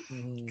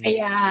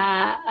 Kaya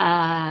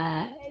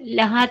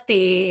lahat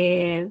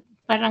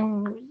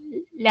parang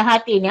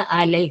lahat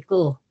inaalay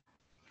ko.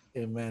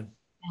 Amen.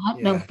 Lahat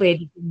ng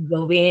pwede kong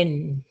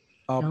gawin.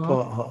 Opo,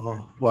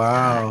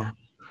 wow.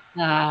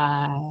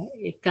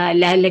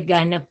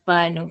 Kalalaganap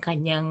pa ng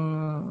kanyang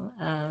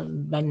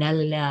banal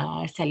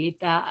na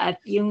salita at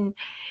yung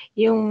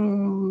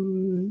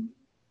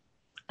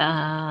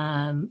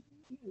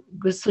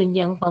gusto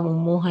niyang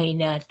pamumuhay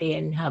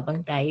natin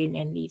habang tayo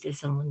nandito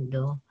sa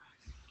mundo.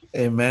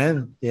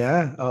 Amen.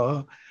 Yeah,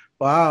 oo.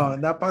 Wow,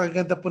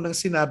 napakaganda po ng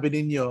sinabi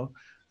ninyo.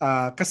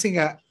 Kasi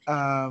nga,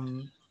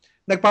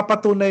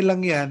 nagpapatunay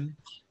lang yan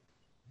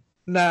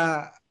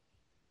na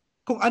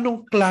kung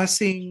anong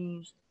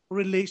klaseng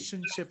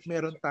relationship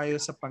meron tayo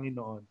sa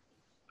Panginoon.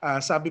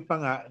 Sabi pa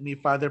nga ni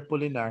Father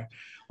Polinar,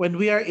 when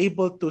we are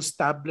able to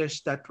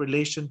establish that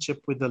relationship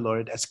with the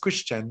Lord as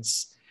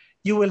Christians,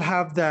 you will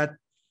have that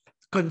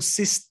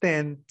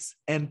consistent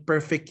and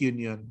perfect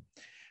union.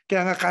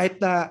 Kaya nga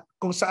kahit na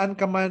kung saan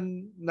ka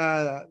man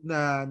na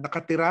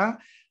nakatira,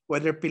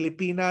 whether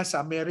Pilipinas,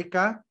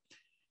 Amerika,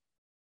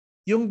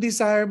 yung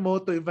desire mo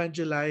to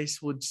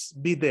evangelize would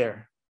be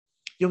there.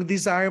 Yung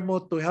desire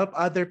mo to help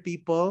other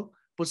people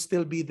would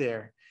still be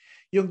there.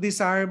 Yung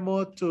desire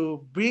mo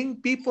to bring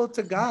people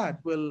to God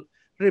will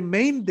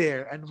remain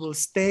there and will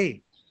stay.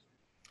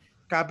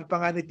 Kabi pa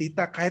nga ni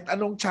Tita, kahit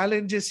anong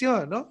challenges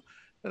yun, no?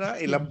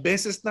 Ilang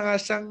beses na nga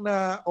siyang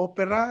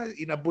na-opera,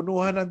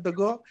 inabunuhan ng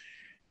dugo.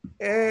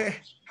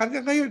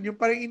 Hanggang ngayon, yung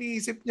parang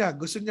iniisip niya,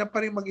 gusto niya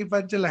pa rin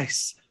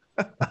mag-evangelize.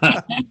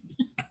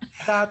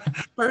 That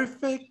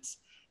perfect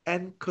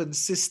and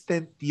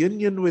consistent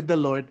union with the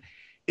Lord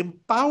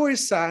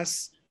empowers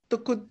us to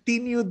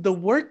continue the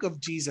work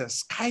of Jesus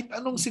kahit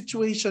anong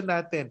situation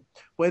natin,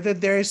 whether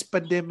there is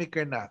pandemic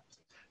or not.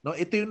 No,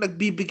 ito yung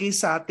nagbibigay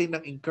sa atin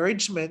ng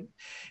encouragement,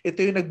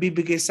 ito yung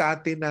nagbibigay sa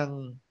atin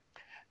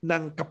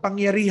ng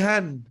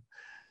kapangyarihan,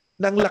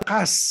 ng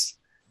lakas,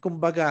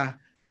 kumbaga,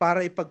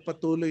 para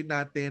ipagpatuloy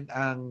natin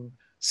ang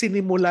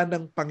sinimula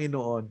ng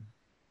Panginoon.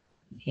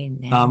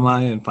 Amen. Tama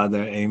yun,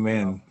 Father.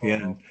 Amen.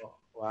 Yan.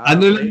 Wow,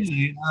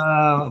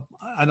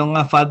 Ano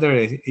lang,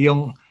 Father,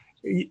 yung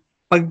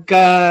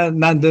pagka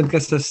nandun ka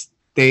sa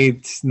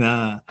states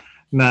na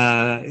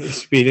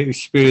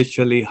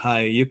spiritually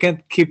high, you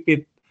can't keep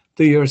it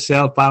to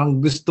yourself.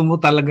 Parang gusto mo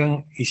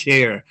talagang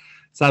i-share.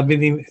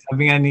 Sabi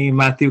nga ni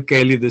Matthew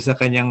Kelly do sa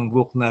kanyang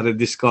book na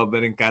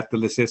Rediscovering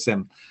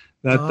Catholicism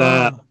that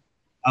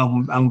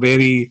ang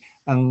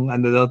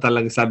ano daw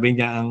talaga sabi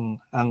niya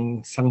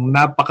ang isang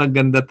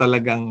napakaganda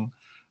talagang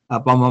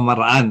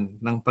pamamaraan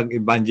ng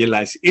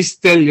pag-evangelize is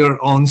tell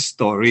your own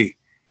story.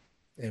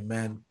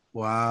 Amen.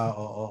 Wow.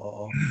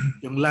 Oo.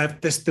 Yung life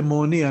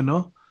testimony,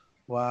 ano?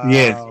 Wow.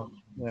 Yes.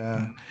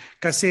 Yeah.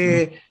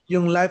 Kasi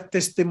yung life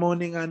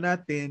testimony nga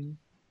natin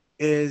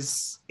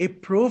is a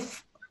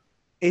proof,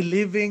 a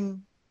living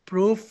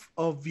proof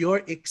of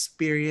your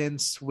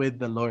experience with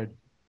the Lord.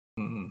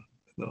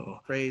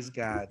 So, praise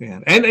God. Yan.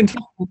 And in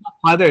fact,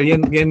 Father,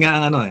 yan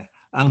nga ang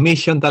ang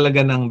mission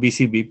talaga ng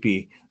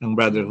BCBP, ng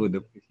Brotherhood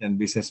of Christian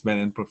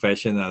Businessmen and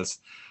Professionals,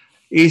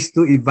 is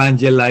to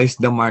evangelize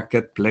the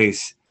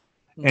marketplace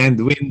and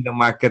win the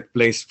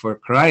marketplace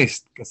for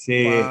Christ.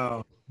 Kasi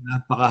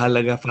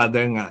napakahalaga,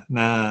 Father, nga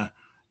na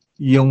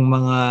yung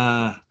mga,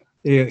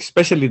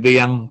 especially the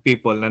young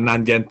people na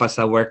nandyan pa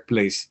sa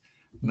workplace,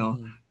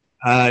 no,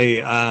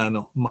 ay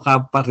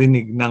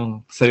makaparinig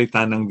ng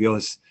salita ng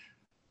Diyos.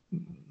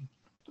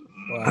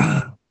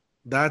 Wow.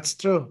 That's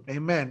true.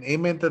 Amen.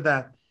 Amen to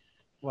that.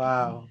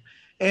 Wow.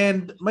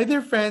 And my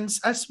dear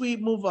friends, as we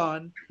move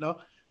on, no,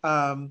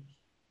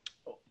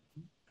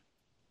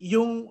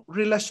 yung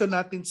relasyon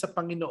natin sa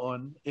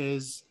Panginoon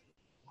is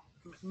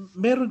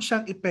meron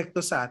siyang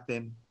epekto sa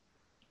atin.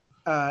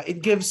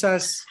 It gives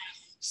us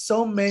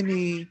so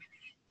many,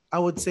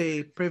 I would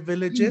say,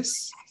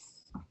 privileges.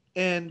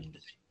 And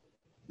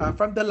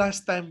from the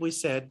last time we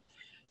said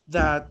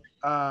that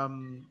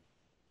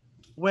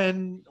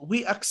when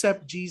we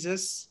accept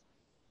Jesus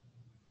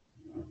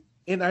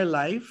in our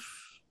life,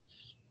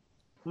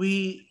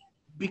 we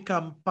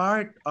become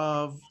part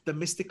of the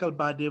mystical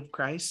body of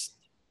Christ,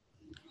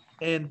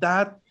 and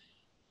that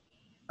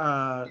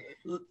uh,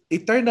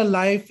 eternal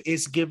life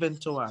is given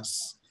to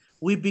us.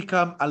 We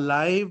become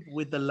alive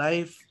with the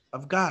life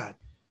of God.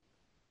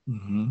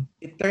 Mhm.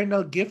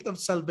 Eternal gift of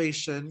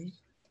salvation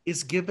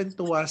is given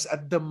to us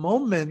at the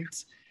moment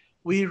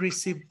we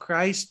receive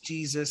Christ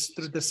Jesus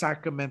through the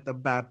sacrament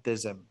of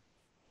baptism.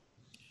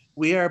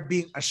 We are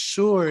being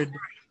assured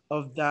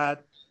of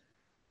that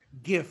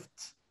gift.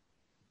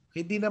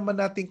 Hindi naman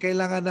natin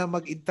kailangan na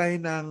mag-intay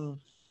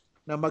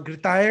na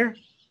mag-retire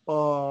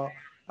o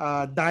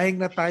dying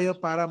na tayo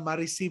para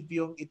ma-receive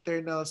yung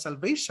eternal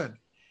salvation.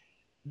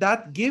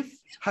 That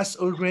gift has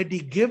already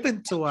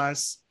given to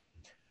us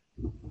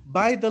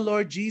by the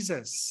Lord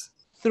Jesus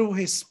through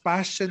his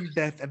passion,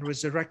 death, and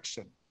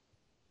resurrection.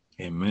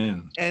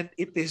 Amen. And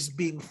it is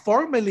being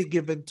formally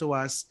given to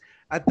us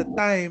at the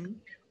time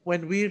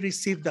when we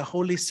receive the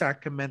Holy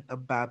Sacrament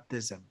of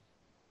baptism.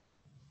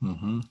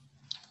 Mhm.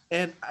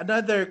 And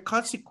another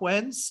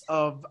consequence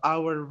of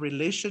our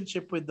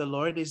relationship with the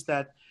Lord is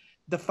that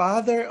the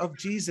Father of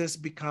Jesus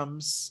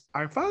becomes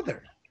our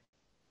Father,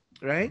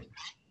 right?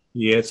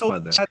 Yes, So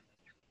Father. that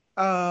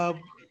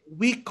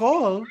we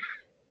call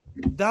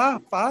the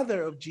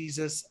Father of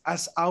Jesus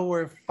as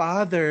our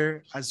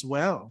Father as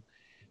well.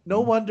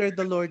 No wonder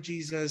the Lord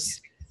Jesus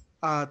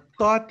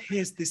taught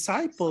his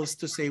disciples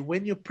to say,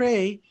 when you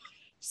pray,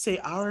 say,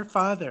 Our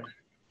Father,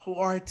 who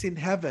art in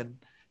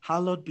heaven,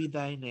 hallowed be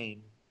thy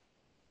name.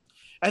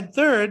 And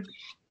third,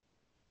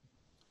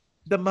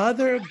 the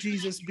mother of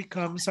Jesus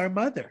becomes our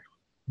mother.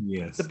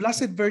 The Yes.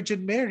 Blessed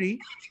Virgin Mary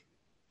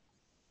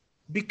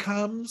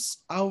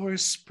becomes our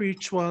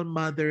spiritual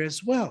mother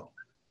as well.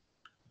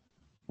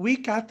 We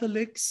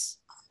Catholics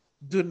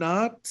do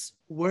not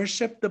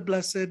worship the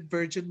Blessed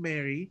Virgin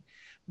Mary,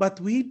 but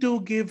we do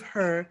give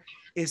her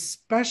a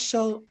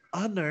special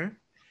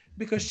honor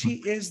because she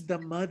is the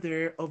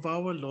mother of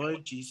our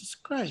Lord Jesus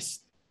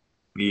Christ.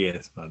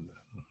 Yes, Father.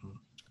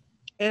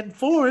 And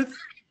fourth,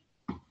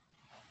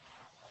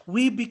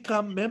 we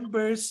become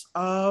members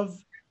of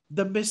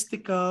the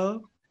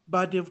mystical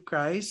body of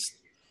Christ.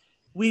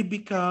 We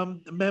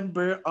become a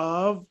member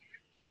of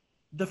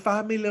the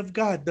family of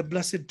God, the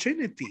Blessed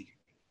Trinity.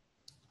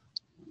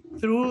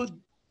 Through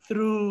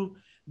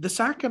the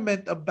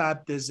sacrament of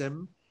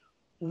baptism,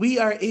 we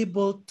are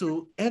able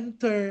to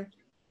enter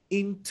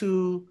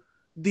into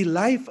the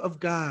life of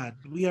God.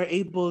 We are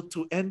able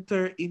to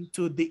enter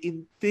into the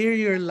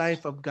interior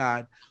life of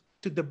God,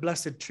 to the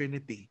Blessed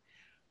Trinity.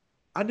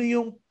 Ano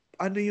yung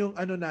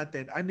ano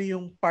natin? Ano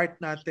yung part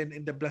natin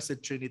in the Blessed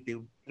Trinity?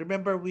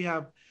 Remember, we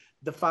have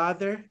the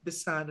Father, the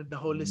Son, and the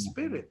Holy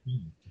Spirit.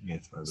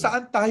 Yes, Father.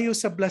 Saan tayo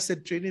sa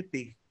Blessed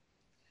Trinity?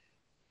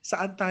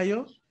 Saan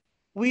tayo?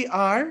 We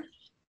are,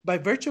 by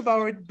virtue of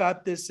our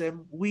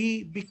baptism,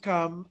 we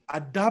become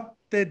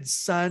adopted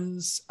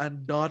sons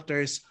and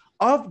daughters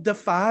of the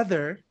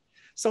Father,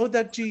 so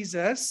that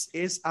Jesus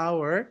is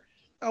our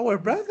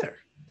brother.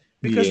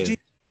 Because Yes.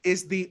 Jesus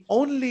is the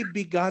only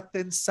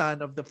begotten Son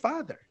of the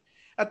Father.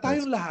 At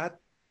That's, tayong lahat,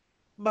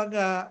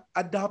 mga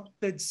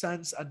adopted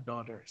sons and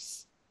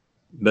daughters.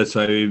 that's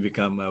why we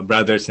become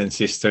brothers and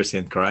sisters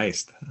in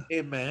Christ.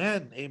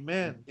 Amen.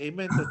 Amen.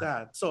 Amen to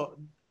that. So,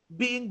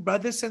 being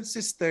brothers and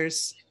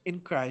sisters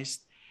in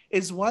Christ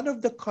is one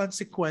of the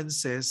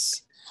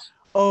consequences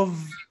of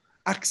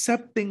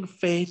accepting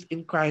faith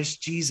in Christ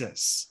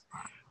Jesus.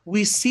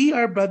 We see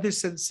our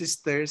brothers and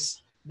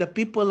sisters, the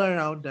people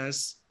around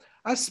us,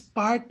 as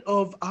part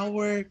of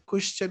our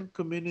Christian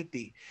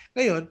community.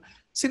 Ngayon,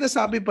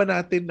 sinasabi ba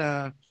natin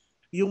na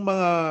yung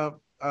mga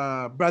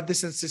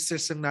brothers and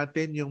sisters lang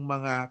natin, yung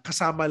mga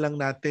kasama lang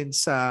natin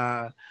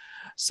sa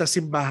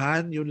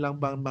simbahan, yun lang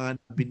bang mga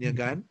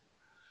binyagan?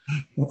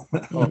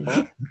 Oo.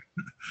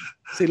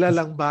 Sila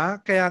lang ba?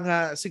 Kaya nga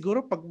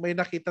siguro pag may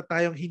nakita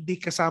tayong hindi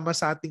kasama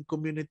sa ating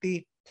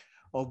community,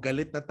 o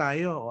galit na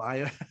tayo, o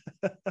ayaw,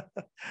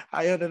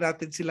 ayaw na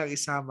natin silang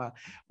isama.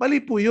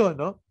 Mali po yun,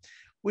 no?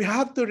 We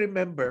have to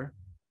remember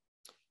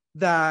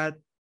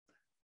that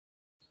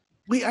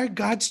we are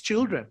God's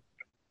children.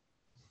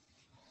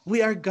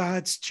 We are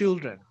God's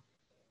children.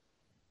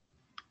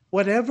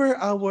 Whatever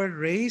our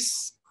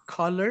race,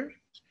 color,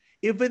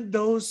 even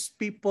those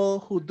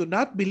people who do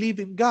not believe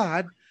in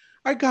God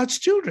are God's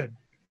children.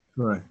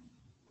 Right.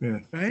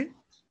 Yes. Right?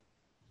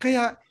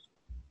 Kaya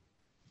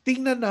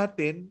tingnan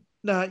natin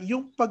na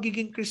yung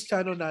pagiging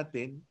Kristiyano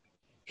natin,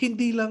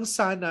 hindi lang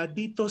sana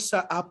dito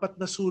sa apat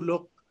na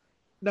sulok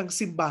ng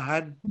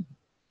simbahan.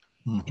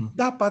 Mhm.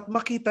 Dapat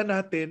makita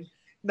natin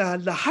na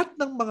lahat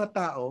ng mga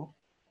tao,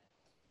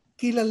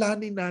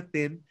 kilalanin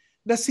natin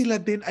na sila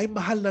din ay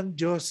mahal ng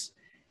Diyos.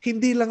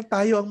 Hindi lang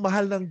tayo ang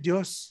mahal ng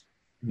Diyos.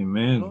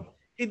 Amen. No?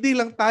 Hindi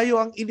lang tayo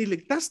ang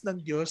iniligtas ng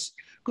Diyos,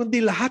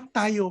 kundi lahat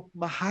tayo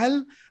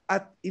mahal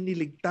at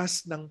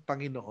iniligtas ng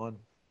Panginoon.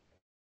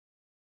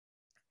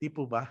 Di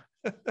po ba?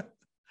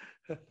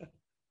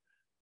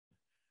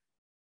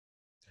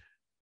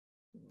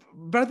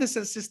 Brothers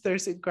and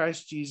sisters in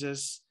Christ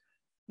Jesus,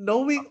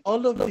 knowing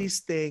all of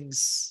these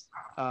things,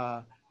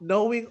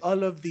 knowing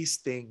all of these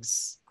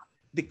things,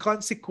 the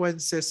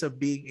consequences of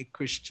being a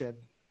Christian,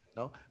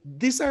 no?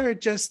 These are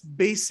just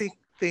basic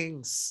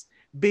things,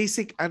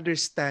 basic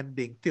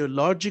understanding,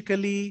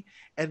 theologically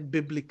and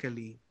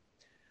biblically.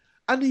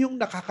 Ano yung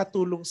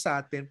nakakatulong sa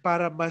atin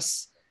para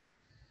mas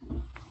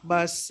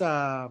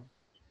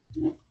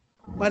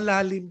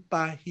malalim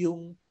pa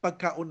yung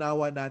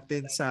pagkaunawa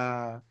natin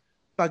sa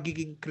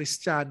pagiging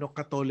Kristiyano,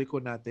 Katoliko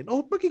natin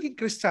o pagiging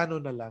Kristiyano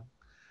na lang,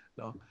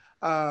 no?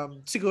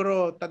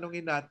 Siguro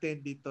tanungin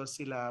natin dito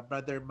sila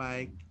Brother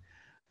Mike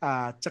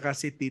tsaka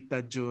si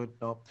Tita June,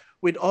 no?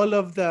 With all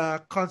of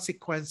the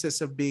consequences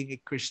of being a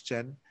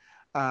Christian,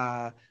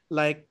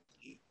 like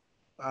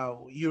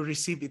you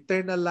receive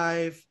eternal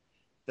life,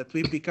 that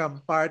we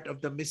become part of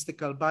the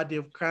mystical body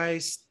of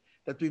Christ,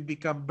 that we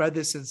become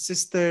brothers and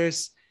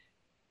sisters,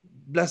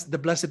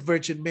 the Blessed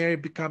Virgin Mary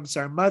becomes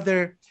our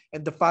mother,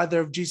 and the Father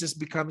of Jesus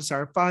becomes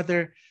our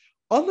Father.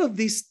 All of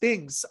these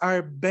things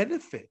are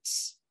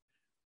benefits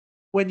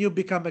when you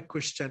become a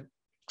Christian.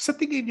 Sa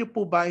tingin niyo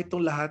po ba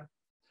itong lahat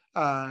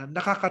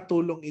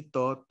nakakatulong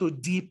ito to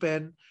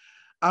deepen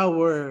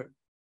our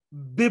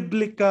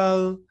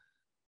biblical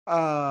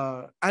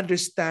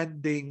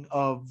understanding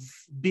of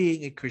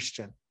being a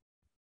Christian?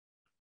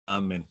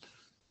 Amen.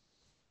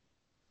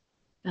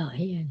 Oh,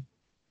 ayan.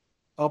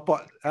 Opo.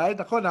 Ay,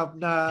 nako,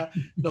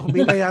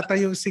 humina yata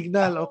yung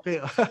signal.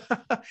 Okay.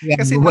 Yeah,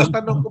 Kasi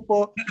natanong ko po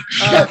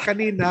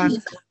kanina,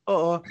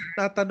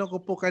 natanong ko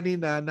po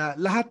kanina na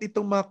lahat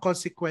itong mga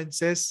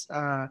consequences,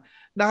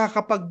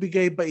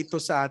 nakakapagbigay ba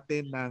ito sa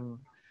atin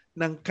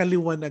ng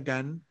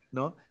kaliwanagan,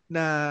 no?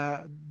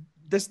 Na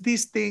does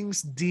these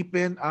things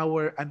deepen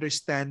our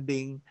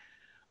understanding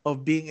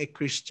of being a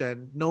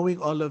Christian, knowing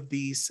all of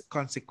these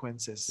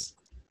consequences?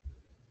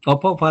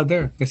 Opo,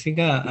 Father. Kasi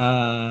nga,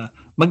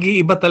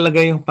 mag-iiba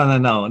talaga yung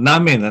pananaw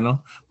namin,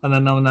 ano?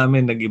 Pananaw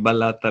namin, nag-iba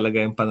lahat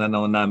talaga yung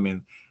pananaw namin.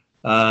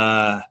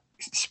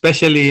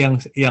 Especially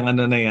yung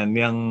ano na yan,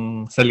 yung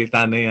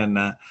salita na yan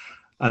na,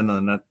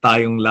 na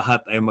tayong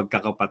lahat ay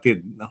magkakapatid,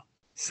 no?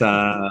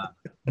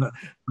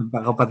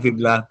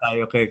 Magkakapatid lahat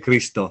tayo kay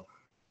Kristo.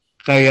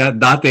 Kaya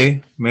dati,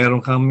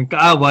 meron kami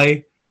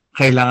kaaway,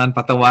 kailangan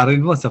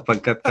patawarin mo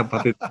sapagkat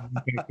kapatid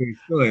kay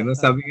Kristo. No?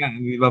 Sabi nga,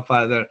 di ba,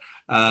 Father,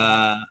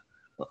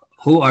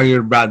 who are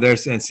your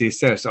brothers and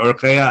sisters? Or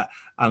kaya,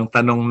 ang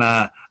tanong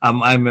na,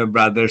 am I my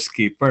brother's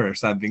keeper?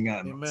 Sabi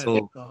nga. No?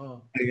 So,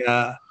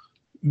 kaya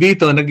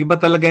dito, nag-iba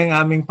talaga yung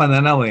aming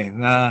pananaw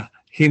na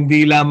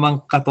hindi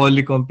lamang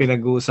Katoliko ang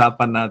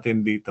pinag-uusapan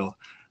natin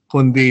dito,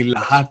 kundi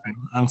lahat,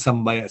 ang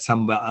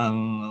ang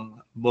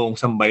buong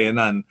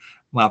sambayanan,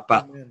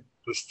 mapa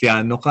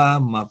Kristiyano ka,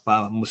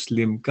 mapa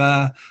Muslim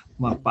ka,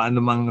 mapa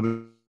anumang.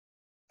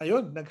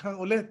 Ayun, naghang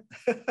ulit.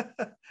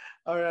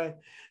 All right.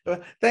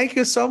 Thank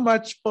you so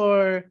much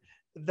for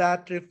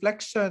that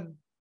reflection,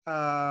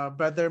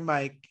 Brother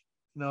Mike.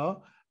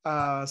 No?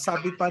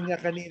 Sabi pa niya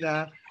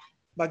kanina,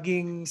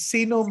 maging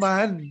sino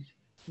man,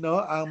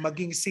 no? Ang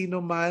maging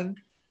sino man,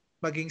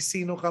 maging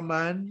sino ka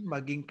man,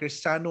 maging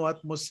Kristiyano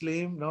at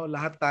Muslim, no?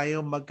 Lahat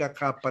tayo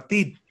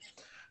magkakapatid,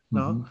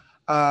 no?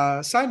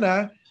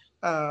 Sana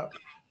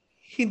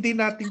hindi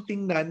natin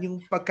tingnan yung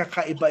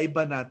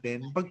pagkakaiba-iba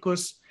natin,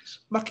 bagkus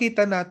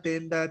makita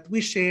natin that we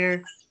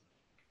share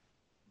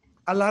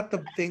a lot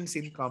of things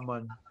in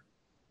common.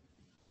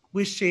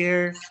 We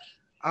share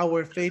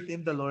our faith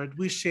in the Lord.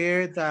 We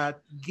share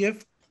that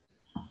gift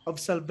of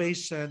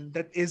salvation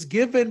that is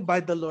given by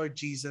the Lord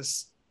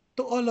Jesus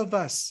to all of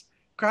us.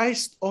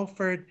 Christ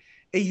offered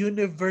a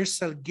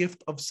universal gift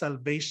of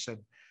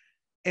salvation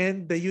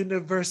and the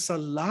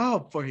universal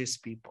love for His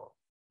people.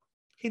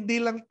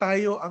 Hindi lang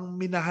tayo ang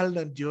minahal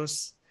ng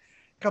Diyos.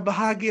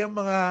 Kabahagi ang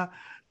mga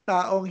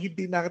taong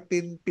hindi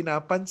natin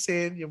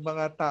pinapansin, yung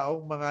mga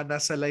taong mga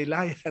nasa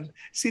laylayan,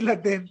 sila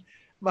din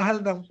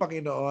mahal ng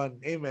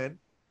Panginoon. Amen?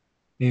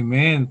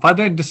 Amen.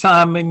 Father,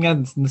 sa amin nga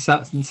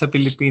sa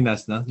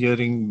Pilipinas, no,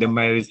 during the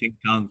marriage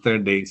encounter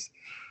days,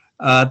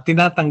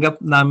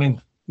 tinatanggap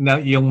namin na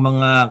yung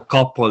mga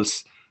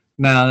couples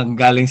na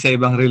galing sa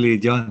ibang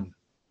religion.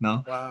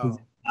 No? Wow.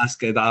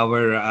 Ask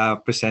our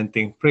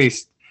presenting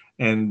priest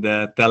and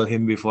tell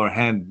him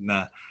beforehand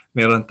na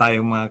meron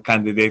tayong mga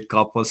candidate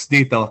couples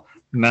dito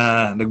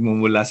na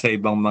nagmumula sa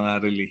ibang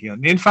mga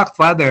relihiyon. In fact,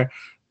 Father,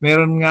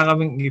 meron nga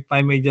kaming, if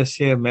I may just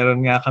share,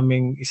 meron nga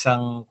kaming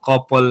isang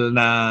couple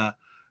na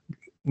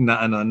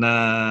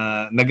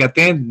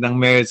nag-attend ng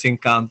marriage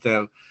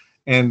encounter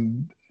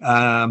and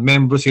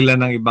membro sila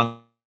ng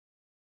ibang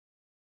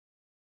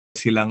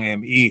silang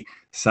ME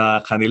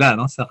sa kanila,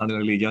 no, sa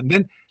kanilang religion.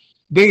 Then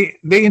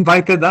they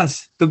invited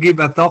us to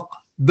give a talk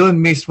doon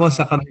mismo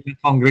sa kanilang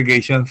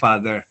congregation,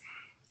 Father.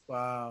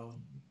 Wow.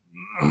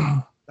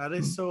 That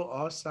is so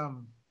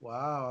awesome.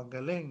 Wow, ang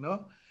galing,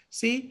 no?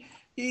 See,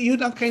 yun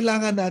ang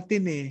kailangan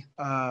natin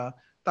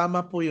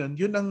tama po yun.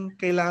 Yun ang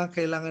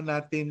kailangan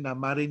natin na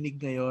marinig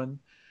ngayon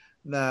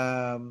na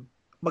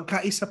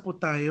magkaisa po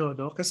tayo,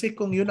 no? Kasi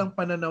kung yun ang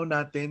pananaw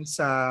natin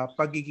sa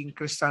pagiging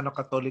Kristiyano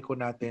Katoliko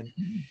natin,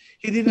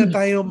 hindi na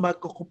tayo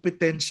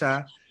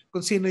magkukumpetensya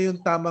kung sino yung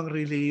tamang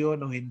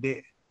reliyon o hindi.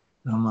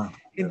 Tama.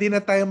 Hindi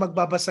na tayo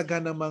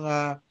magbabasagan ng mga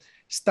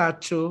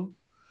statue.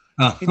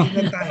 Hindi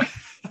na tayo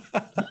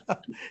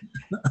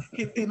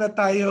hindi na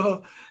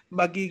tayo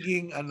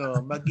magiging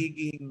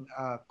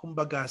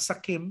kumbaga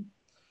sakim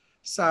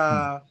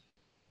sa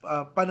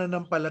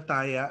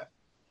pananampalataya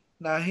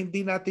na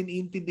hindi natin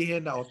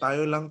iintindihan na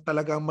tayo lang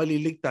talagang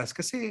maliligtas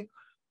kasi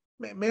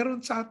meron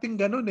sa ating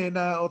ganun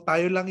na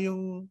tayo lang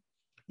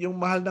yung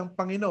mahal ng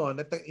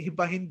Panginoon at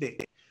iba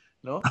hindi,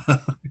 no?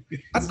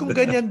 At kung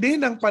ganyan din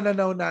ang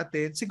pananaw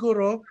natin,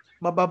 siguro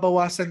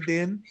mababawasan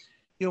din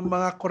yung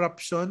mga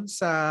corruption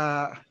sa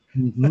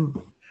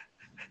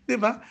di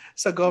ba?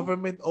 Sa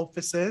government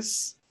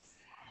offices,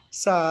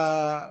 sa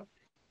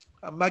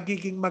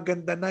magiging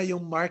maganda na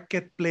yung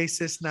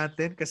marketplaces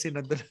natin kasi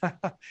nandun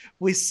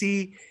we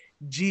see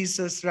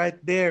Jesus right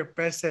there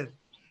present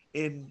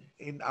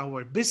in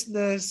our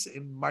business,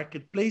 in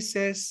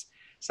marketplaces,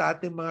 sa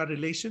ating mga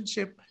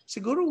relationship.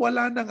 Siguro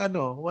wala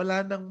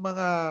nang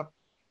mga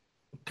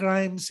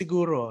crime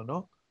siguro,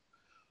 no?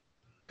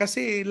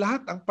 Kasi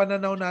lahat ang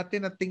pananaw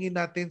natin at tingin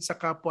natin sa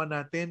kapwa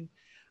natin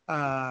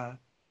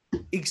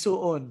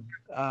igsuon,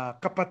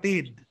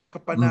 kapatid,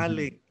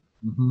 kapanalig,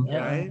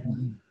 right?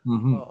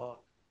 Oo.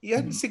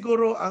 Yan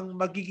siguro ang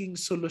magiging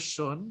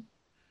solusyon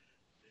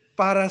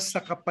para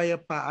sa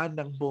kapayapaan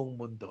ng buong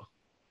mundo.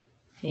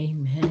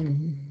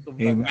 Amen.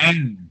 Kumbaga.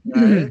 Amen.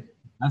 Right?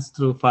 That's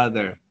true,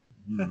 Father.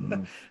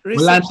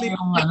 Recently,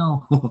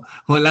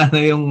 wala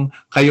na yung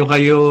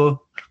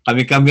kayo-kayo,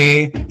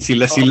 kami-kami,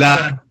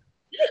 sila-sila.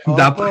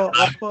 Dapat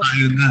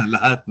tayo na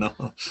lahat, no?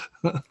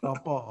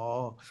 Opo,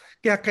 oo.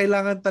 Kaya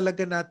kailangan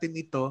talaga natin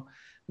ito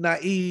na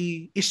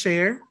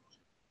i-share,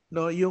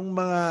 no, yung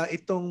mga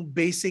itong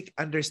basic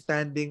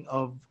understanding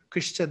of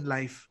Christian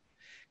life.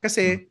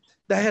 Kasi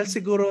dahil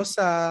siguro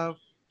sa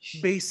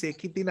basic,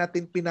 hindi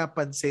natin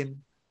pinapansin.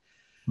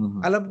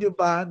 Alam nyo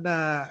ba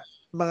na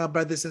mga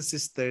brothers and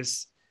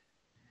sisters,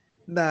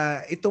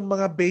 na itong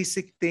mga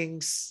basic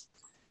things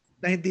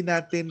na hindi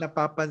natin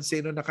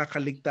napapansin o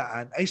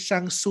nakakaligtaan ay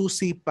siyang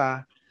susi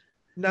pa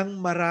ng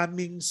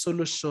maraming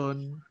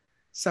solusyon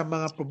sa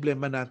mga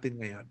problema natin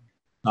ngayon.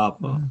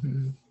 Opo.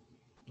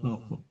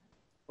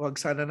 Huwag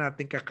sana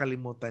natin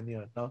kakalimutan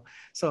yun. No?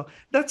 So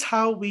that's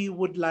how we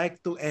would like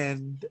to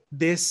end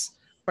this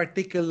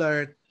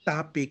particular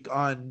topic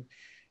on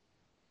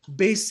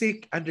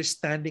basic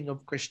understanding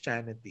of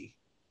Christianity.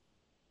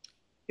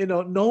 You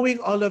know,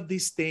 knowing all of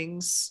these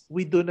things,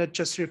 we do not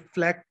just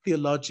reflect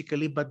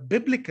theologically, but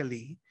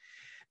biblically,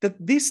 that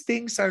these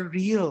things are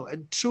real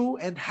and true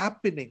and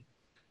happening.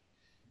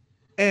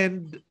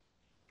 And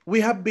we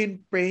have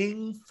been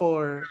praying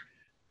for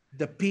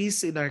the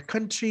peace in our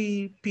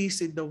country,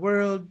 peace in the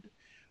world.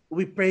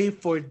 We pray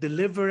for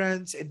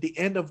deliverance and the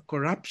end of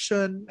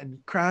corruption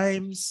and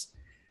crimes.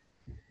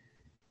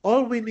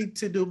 All we need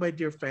to do, my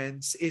dear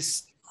friends,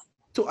 is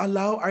to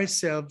allow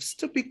ourselves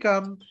to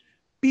become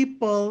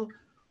people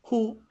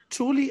who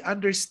truly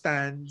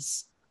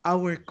understands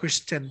our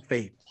Christian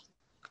faith,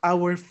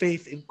 our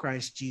faith in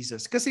Christ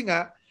Jesus. Kasi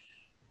nga,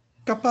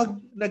 kapag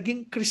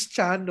naging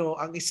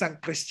Kristiyano ang isang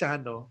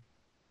Kristiyano,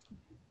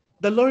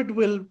 the Lord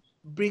will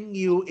bring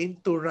you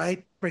into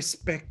right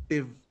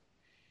perspective,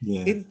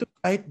 into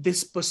right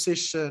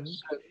disposition,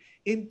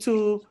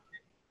 into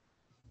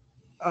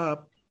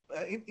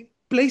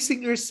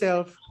placing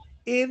yourself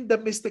in the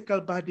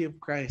mystical body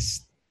of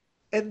Christ.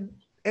 And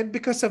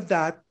because of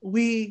that,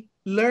 we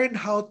learn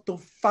how to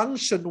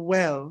function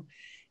well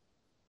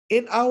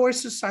in our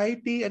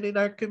society and in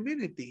our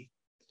community.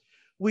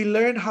 We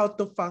learn how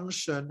to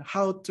function,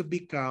 how to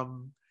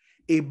become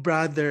a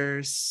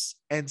brothers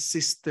and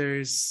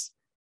sisters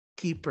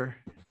keeper.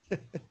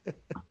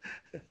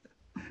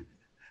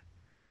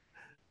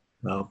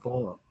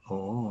 Opo.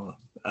 Oo.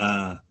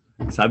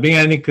 Sabi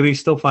nga ni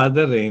Cristo,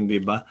 Father, hindi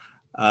ba?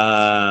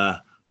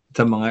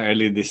 Sa mga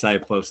early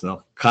disciples,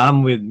 no?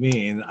 Come with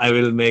me and I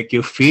will make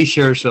you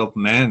fishers of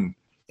men.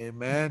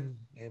 Amen.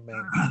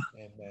 Amen.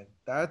 Amen.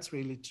 That's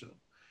really true.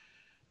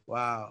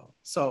 Wow.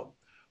 So,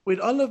 with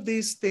all of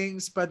these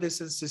things,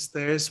 brothers and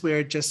sisters, we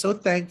are just so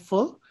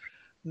thankful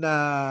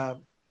na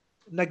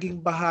naging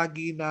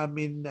bahagi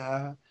namin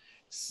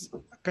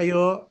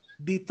kayo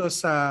dito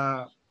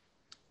sa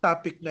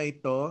topic na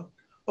ito.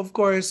 Of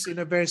course,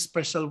 in a very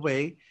special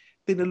way,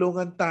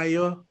 tinulungan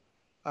tayo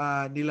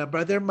nila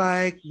Brother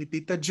Mike, ni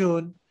Tita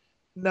June,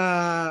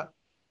 na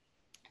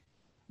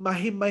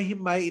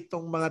mahimay-himay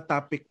itong mga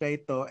topic na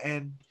ito.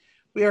 And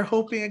we are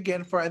hoping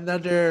again for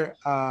another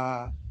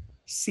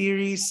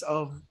series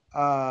of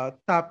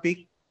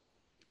topic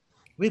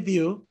with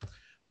you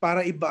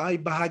para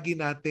ibahagi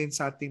natin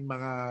sa ating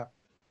mga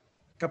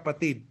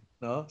kapatid,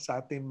 no? Sa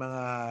ating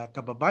mga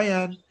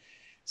kababayan,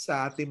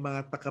 sa ating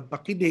mga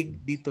tagapakinig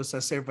dito sa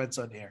Servants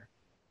on Air.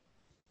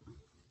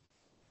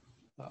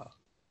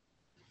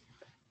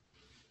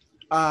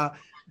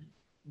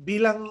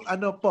 Bilang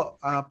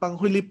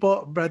panghuli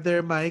po,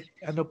 Brother Mike,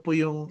 ano po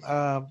yung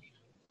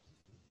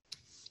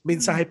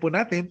mensahe po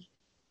natin?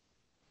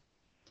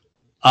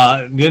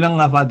 Yun ang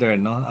nga, Father,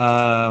 no?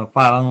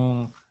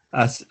 Parang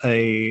as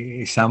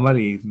a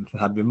summary,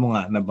 sabi mo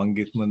nga,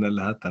 nabanggit mo na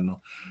lahat, ano,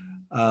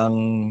 ang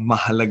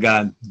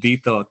mahalaga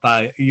dito,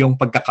 yung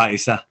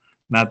pagkakaisa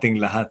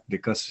nating lahat,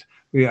 because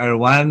we are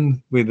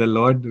one with the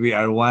Lord, we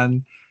are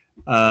one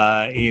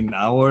in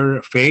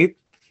our faith,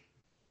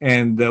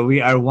 and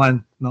we are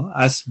one, no,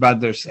 as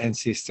brothers and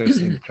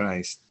sisters in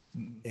Christ.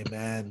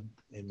 Amen.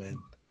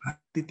 Amen.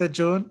 Tita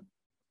Joan?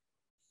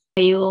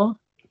 Tayo,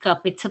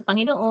 kapit sa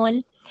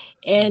Panginoon,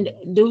 and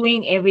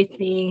doing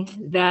everything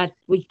that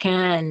we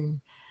can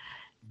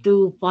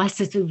to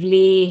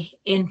positively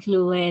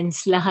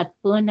influence lahat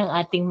po ng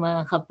ating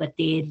mga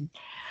kapatid.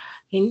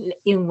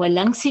 Yung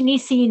walang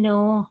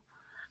sinisino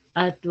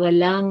at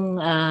walang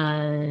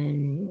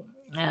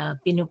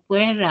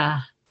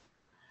pinupwera.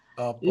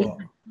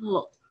 Opo.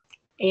 Po,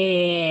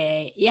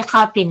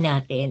 yakapin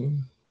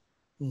natin.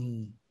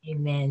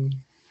 Amen.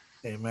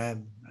 Amen.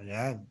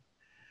 Ayan.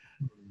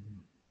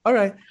 All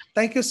right.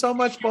 Thank you so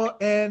much po.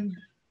 And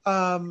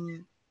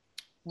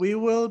we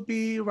will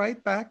be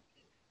right back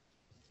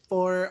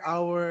for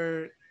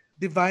our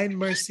Divine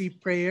Mercy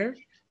prayer.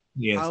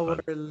 Yes,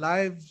 our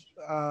live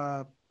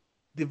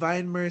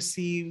Divine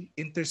Mercy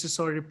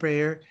intercessory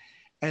prayer.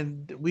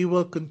 And we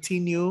will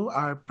continue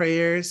our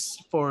prayers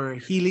for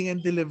healing and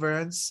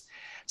deliverance.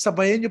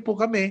 Sabayan niyo po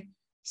kami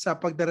sa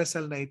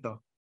pagdarasal na ito.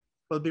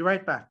 We'll be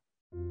right back.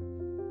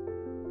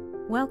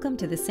 Welcome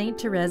to the St.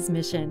 Therese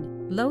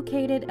Mission,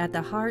 located at the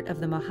heart of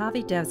the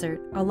Mojave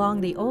Desert along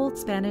the Old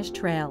Spanish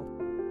Trail.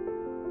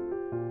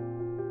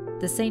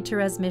 The St.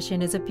 Therese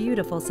Mission is a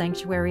beautiful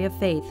sanctuary of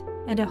faith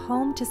and a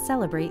home to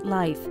celebrate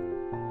life.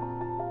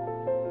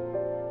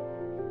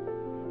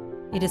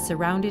 It is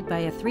surrounded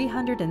by a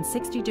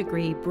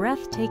 360-degree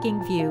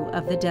breathtaking view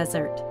of the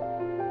desert.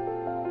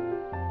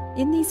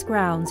 In these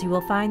grounds, you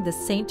will find the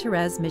St.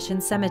 Therese Mission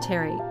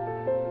Cemetery.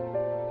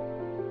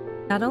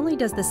 Not only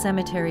does the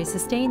cemetery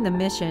sustain the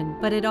mission,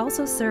 but it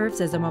also serves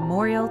as a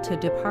memorial to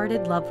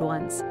departed loved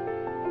ones.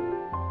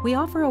 We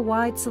offer a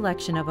wide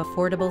selection of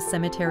affordable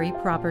cemetery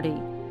property,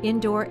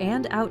 indoor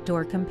and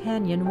outdoor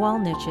companion wall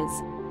niches,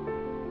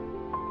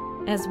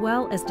 as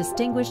well as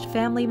distinguished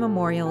family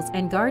memorials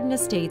and garden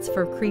estates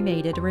for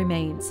cremated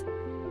remains.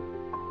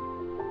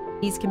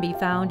 These can be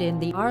found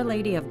in the Our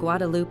Lady of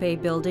Guadalupe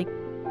building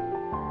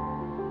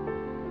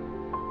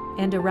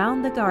and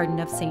around the Garden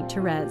of St.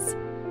 Therese.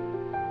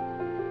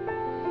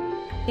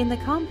 In the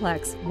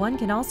complex, one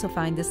can also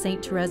find the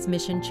St. Therese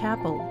Mission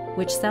Chapel,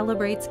 which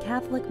celebrates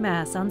Catholic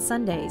Mass on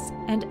Sundays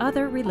and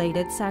other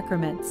related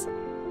sacraments.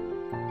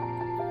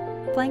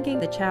 Flanking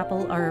the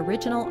chapel are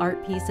original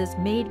art pieces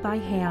made by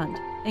hand,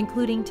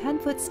 including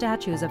 10-foot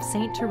statues of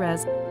St.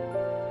 Therese,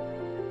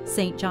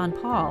 St. John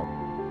Paul,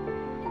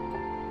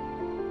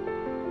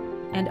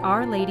 and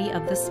Our Lady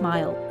of the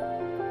Smile,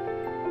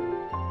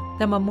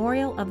 the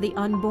Memorial of the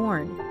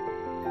Unborn,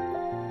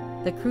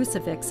 the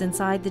crucifix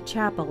inside the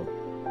chapel,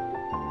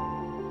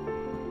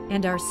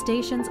 and our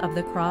Stations of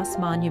the Cross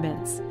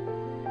monuments.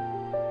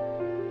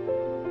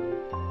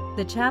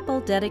 The chapel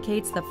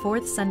dedicates the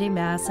fourth Sunday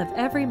Mass of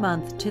every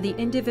month to the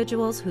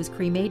individuals whose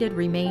cremated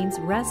remains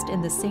rest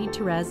in the St.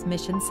 Therese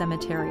Mission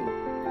Cemetery.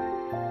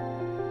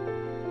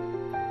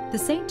 The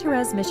St.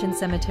 Therese Mission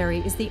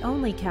Cemetery is the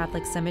only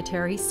Catholic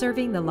cemetery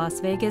serving the Las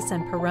Vegas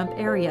and Pahrump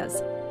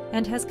areas,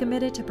 and has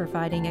committed to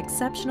providing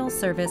exceptional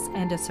service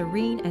and a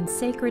serene and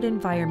sacred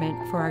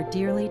environment for our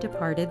dearly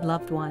departed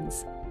loved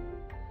ones.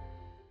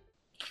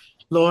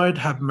 Lord,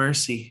 have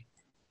mercy.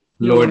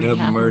 Lord,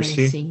 have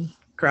mercy.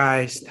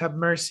 Christ, have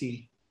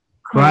mercy.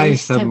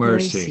 Christ, have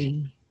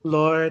mercy.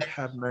 Lord,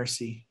 have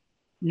mercy.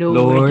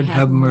 Lord,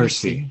 have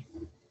mercy.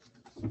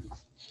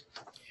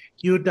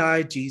 You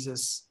died,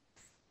 Jesus,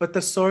 but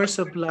the source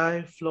of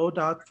life flowed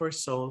out for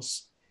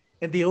souls,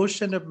 and the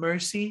ocean of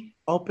mercy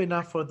opened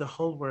up for the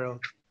whole world.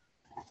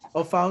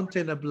 O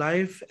fountain of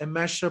life,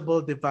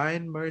 immeasurable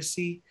divine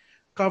mercy,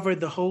 cover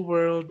the whole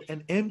world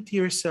and empty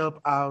yourself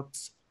out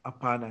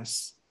upon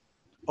us.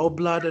 O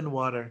blood and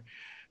water,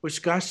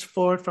 which gushed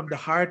forth from the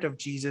heart of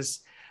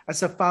Jesus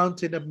as a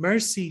fountain of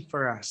mercy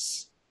for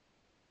us,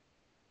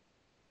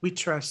 we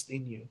trust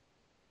in you.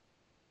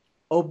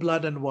 O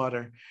blood and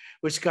water,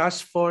 which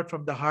gushed forth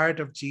from the heart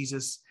of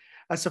Jesus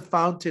as a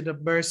fountain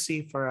of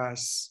mercy for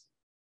us,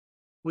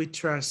 we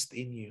trust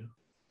in you.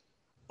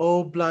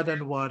 O blood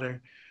and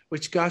water,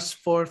 which gushed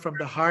forth from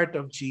the heart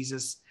of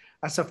Jesus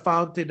as a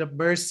fountain of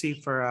mercy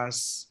for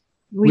us,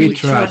 We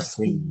trust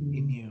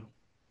in you.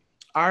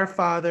 Our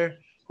Father,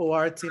 who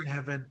art in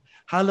heaven,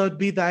 hallowed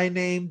be thy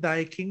name,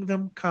 thy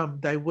kingdom come,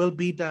 thy will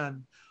be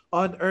done,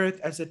 on earth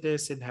as it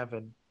is in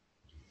heaven.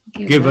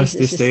 Give us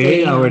this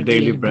day our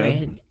daily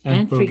bread,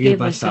 and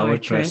forgive us our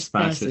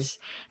trespasses,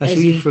 as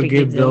we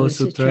forgive those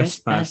who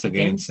trespass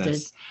against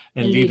us.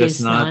 And lead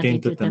us not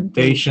into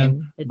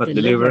temptation, but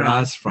deliver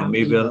us from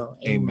evil.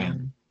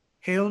 Amen.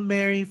 Hail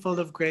Mary, full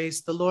of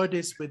grace, the Lord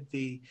is with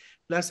thee.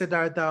 Blessed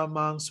art thou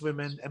amongst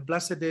women, and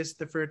blessed is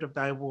the fruit of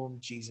thy womb,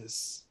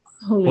 Jesus.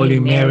 Holy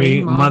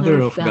Mary,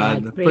 Mother of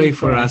God, pray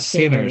for us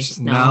sinners,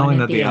 now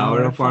and at the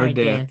hour of our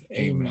death.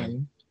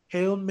 Amen.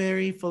 Hail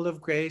Mary, full of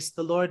grace,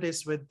 the Lord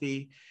is with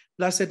thee.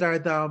 Blessed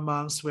art thou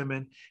amongst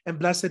women, and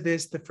blessed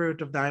is the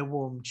fruit of thy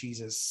womb,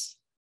 Jesus.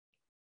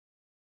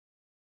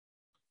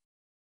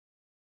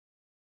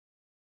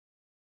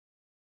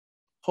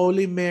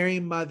 Holy Mary,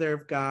 Mother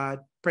of God,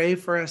 pray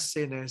for us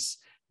sinners,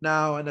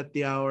 now and at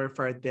the hour of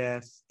our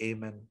death.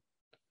 Amen.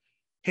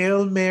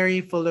 Hail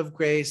Mary, full of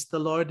grace, the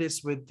Lord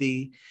is with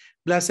thee.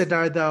 Blessed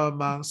art thou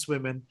amongst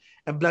women,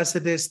 and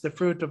blessed is the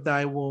fruit of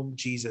thy womb,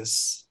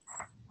 Jesus.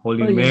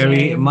 Holy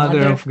Mary,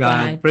 Mother of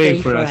God, pray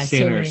for us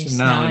sinners,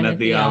 now and at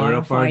the hour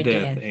of our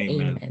death.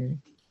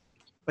 Amen.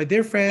 My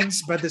dear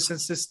friends, brothers and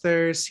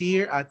sisters,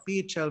 here at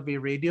PHLV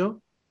Radio,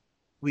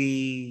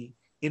 we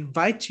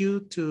invite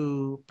you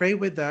to pray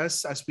with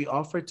us as we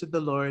offer to the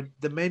Lord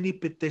the many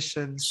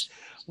petitions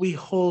we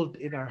hold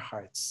in our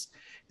hearts.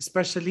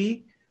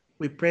 Especially,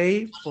 we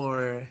pray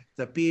for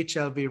the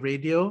PHLV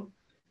Radio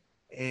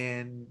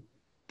and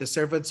the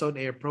Servants on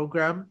Air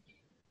program,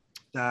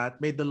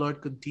 that may the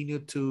Lord continue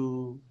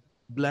to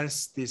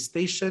bless this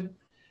station.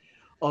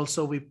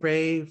 Also, we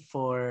pray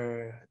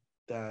for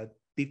the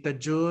Tita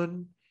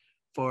June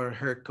for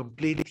her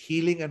complete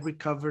healing and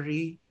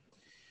recovery.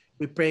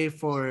 We pray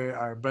for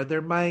our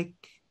brother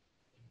Mike,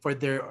 for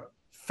their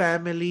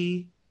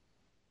family,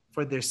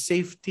 for their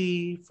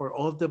safety, for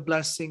all the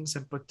blessings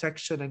and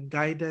protection and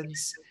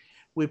guidance.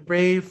 We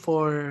pray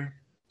for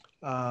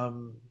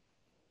the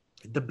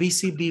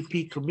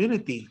BCBP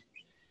community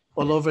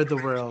all over the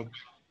world.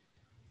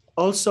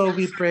 Also,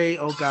 we pray,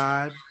 oh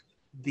God,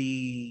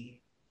 the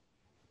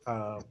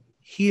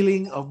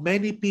healing of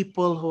many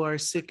people who are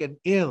sick and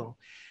ill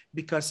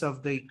because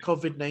of the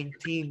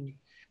COVID-19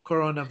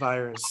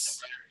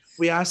 coronavirus.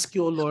 We ask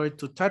you, O Lord,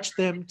 to touch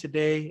them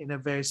today in a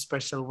very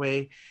special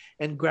way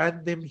and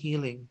grant them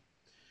healing.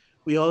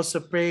 We also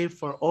pray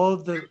for all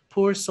the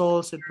poor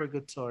souls in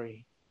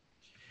purgatory,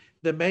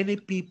 the many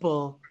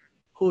people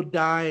who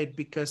died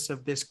because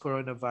of this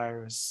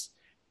coronavirus,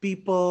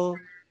 people,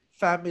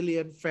 family,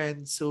 and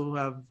friends who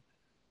have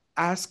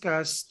asked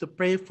us to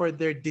pray for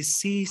their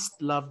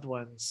deceased loved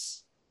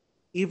ones,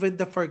 even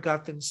the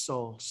forgotten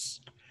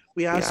souls.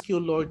 We ask you,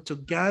 Lord, to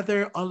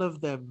gather all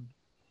of them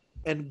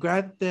and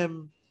grant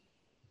them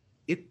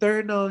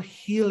eternal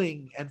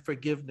healing and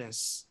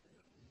forgiveness.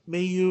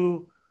 May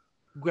you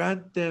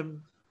grant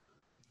them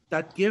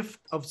that gift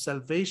of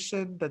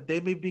salvation, that they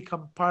may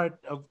become part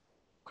of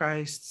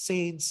Christ's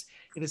saints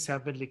in his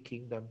heavenly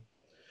kingdom.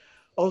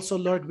 Also,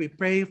 Lord, we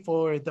pray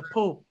for the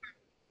Pope,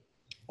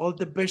 all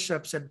the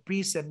bishops and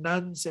priests and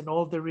nuns and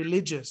all the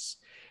religious,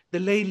 the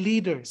lay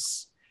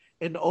leaders,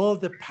 and all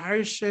the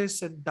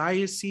parishes and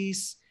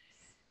dioceses,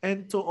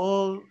 and to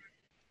all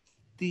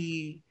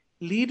the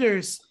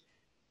leaders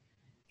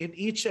in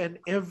each and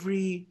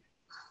every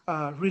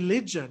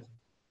religion,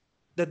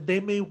 that they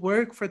may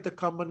work for the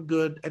common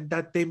good and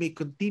that they may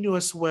continue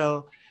as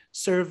well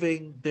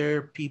serving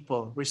their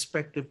people,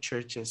 respective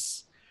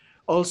churches.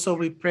 Also,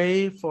 we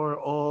pray for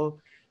all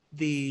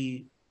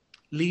the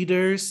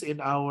leaders in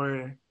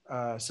our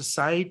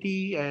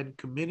society and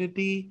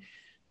community,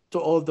 to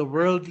all the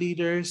world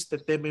leaders,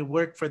 that they may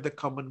work for the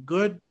common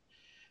good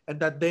and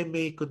that they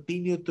may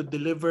continue to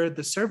deliver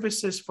the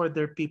services for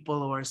their people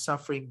who are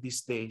suffering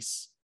these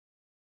days.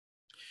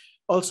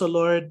 Also,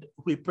 Lord,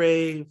 we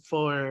pray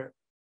for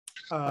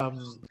our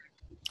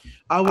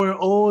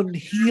own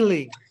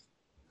healing.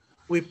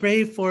 We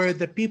pray for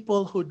the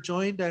people who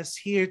joined us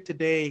here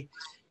today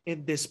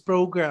in this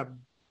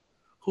program,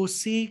 who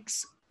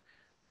seeks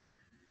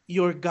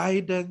your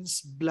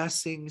guidance,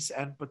 blessings,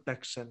 and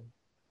protection.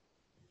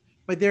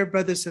 My dear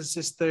brothers and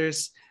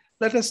sisters,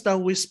 let us now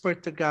whisper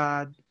to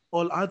God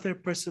all other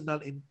personal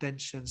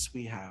intentions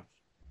we have.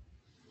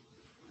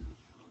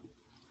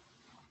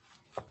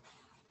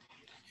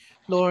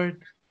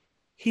 Lord,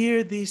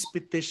 hear these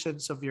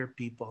petitions of your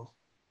people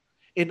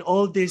in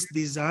all these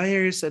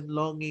desires and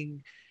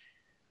longing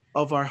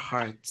of our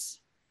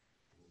hearts.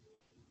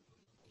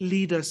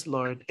 Lead us,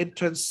 Lord, and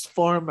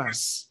transform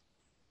us.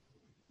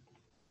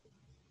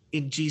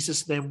 In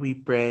Jesus' name we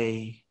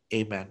pray.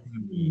 Amen.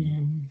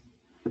 Amen.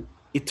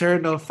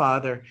 Eternal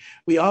Father,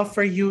 we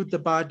offer you the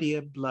body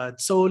and blood,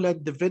 soul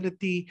and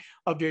divinity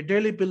of your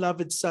dearly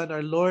beloved Son,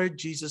 our Lord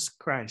Jesus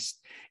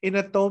Christ, in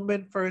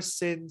atonement for our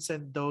sins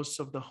and those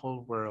of the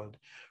whole world.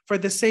 For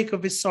the sake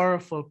of his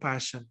sorrowful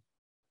passion,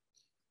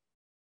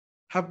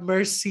 have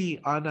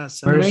mercy on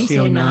us. Mercy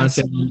on us.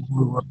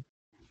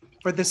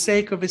 For the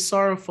sake of his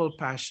sorrowful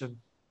passion,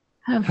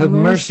 Have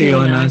mercy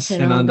on us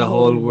and on the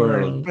whole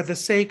world. for the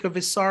sake of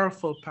his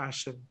sorrowful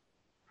passion,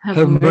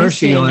 Have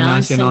mercy on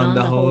us and on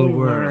the whole for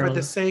world.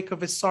 the sake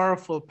of his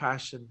sorrowful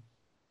passion,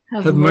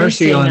 Have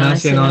mercy on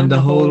us and on the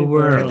whole for the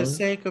world.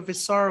 sake of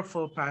his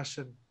sorrowful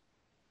passion,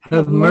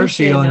 Have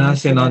mercy on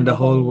us and on the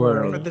whole for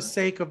world. the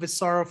sake of his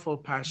sorrowful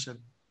passion,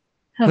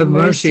 Have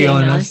mercy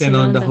on us and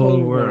on the whole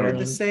for world.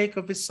 the sake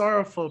of his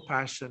sorrowful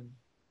passion,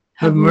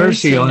 Have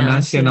mercy on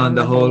us and on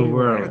the whole for the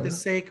world.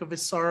 sake of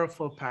his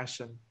sorrowful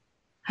passion,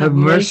 Have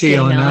mercy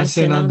on us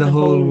and on the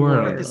whole for the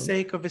world.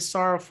 sake of his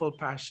sorrowful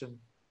passion,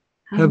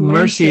 Have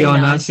mercy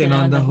on us and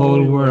on the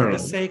whole for the world.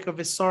 sake of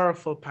his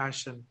sorrowful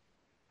passion,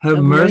 Have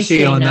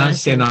mercy on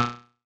us and on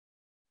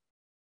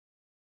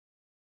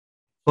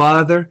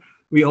Father,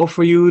 we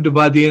offer you the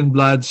body and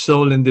blood,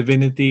 soul, and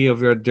divinity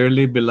of your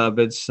dearly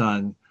beloved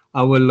Son,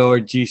 our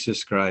Lord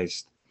Jesus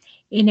Christ.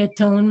 in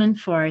atonement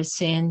for our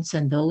sins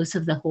and those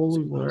of the whole The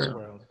whole world.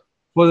 world.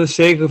 For the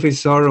sake of his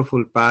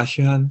sorrowful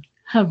passion,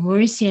 Have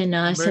mercy on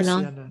us and Mercy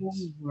on on the whole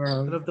us and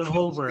world. of the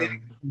whole world.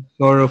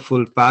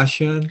 sorrowful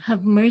passion,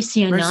 Have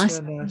mercy on Mercy us.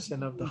 on us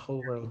and of the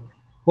whole world.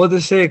 for the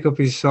sake of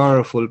his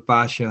sorrowful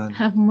passion,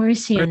 Have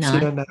mercy on Mercy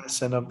us. on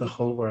us and of the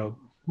whole world.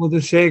 for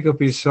the sake of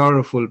his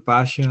sorrowful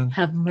passion,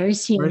 Have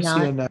mercy on Mercy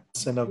us. on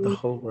us and of the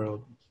whole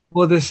world.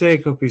 for the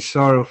sake of his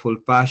sorrowful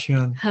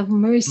passion, Have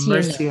mercy on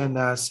us. Mercy on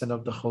us and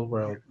of the whole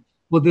world.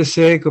 for the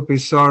sake of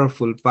his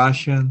sorrowful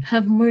passion,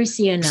 Have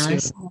mercy on Mercy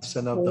us. on us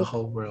and of the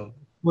whole world.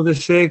 for the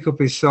sake of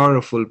his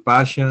sorrowful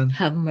passion,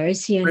 Have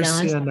mercy on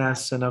Mercy us. on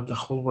us and of the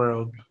whole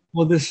world.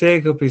 for the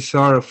sake of his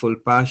sorrowful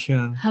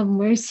passion, Have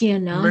mercy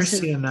on us.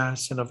 Mercy on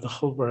us and of the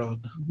whole world.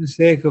 for the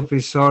sake of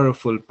his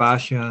sorrowful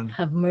passion,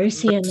 Have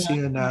mercy on us.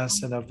 Mercy on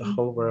us and of the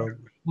whole world.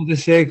 for the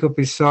sake of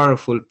his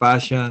sorrowful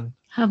passion,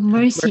 Have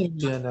mercy on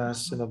Mercy us. on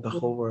us and of the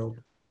whole world.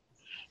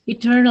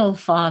 Eternal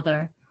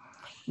Father,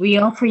 we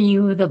offer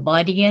you the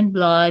body and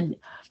blood,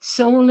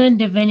 soul and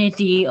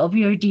divinity of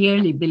your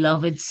dearly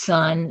beloved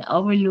Son,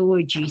 our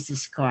Lord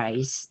Jesus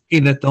Christ.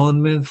 in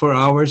atonement for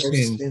our Our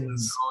sins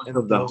sins and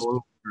of the those whole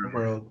of the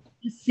world. world.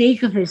 For the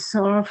sake of his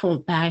sorrowful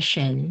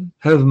passion,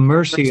 Have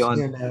mercy Mercy on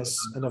on us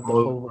and of the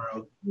whole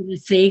world. for the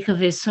sake of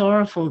his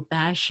sorrowful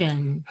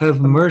passion, Have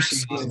mercy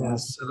Mercy on on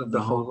us and of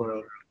the whole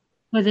world.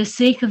 for the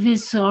sake of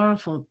his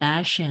sorrowful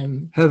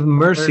passion, Have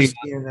mercy.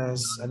 Mercy on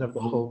us and of the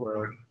whole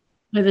world.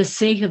 for the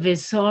sake of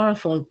his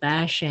sorrowful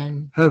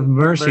passion, Have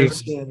mercy.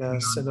 Mercy on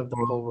us and of the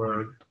whole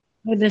world.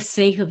 for the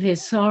sake of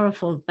his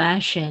sorrowful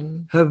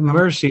passion, Have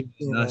mercy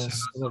Mercy on on us.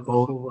 us and of the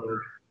whole world.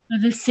 for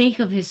the sake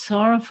of his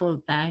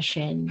sorrowful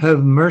passion,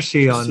 Have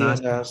mercy on Mercy us.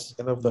 on us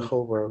and of the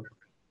whole world.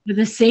 for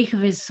the sake of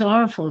his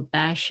sorrowful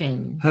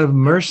passion, Have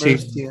mercy.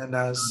 Mercy on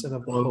us and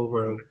of the whole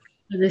world.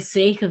 for the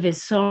sake of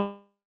his sorrow.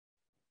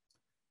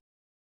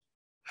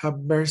 Have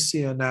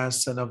mercy on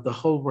us and of the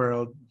whole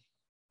world.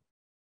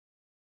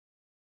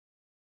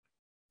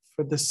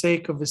 For the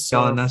sake of his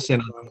On us sorrowful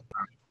and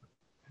passion.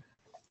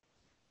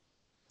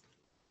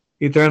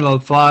 Eternal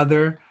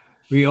Father,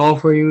 we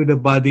offer you the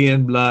body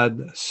and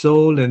blood,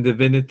 soul, and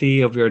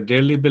divinity of your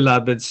dearly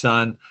beloved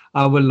Son,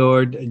 our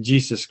Lord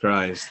Jesus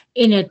Christ.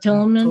 In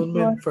atonement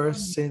Atonement for our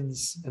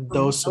sins and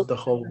those of the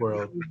whole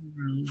world.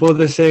 For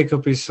the sake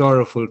of his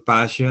sorrowful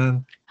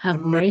passion, have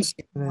Have mercy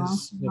mercy on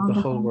us and of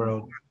the whole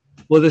world.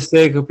 for the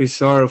sake of his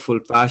sorrowful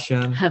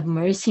passion, have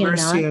mercy on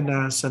Mercy us, on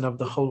us and of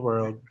the whole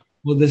world.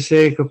 for the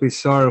sake of his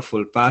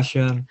sorrowful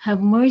passion,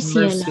 have mercy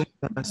on Mercy us,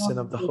 on us and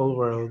of the whole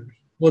world.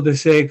 for the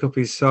sake of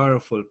his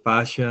sorrowful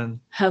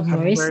passion, have Have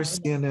mercy,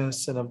 mercy on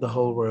us and of the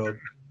whole world.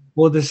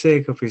 for the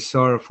sake of his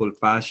sorrowful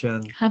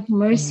passion, have Have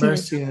mercy,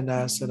 mercy on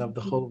us and of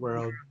the whole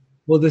world.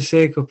 for the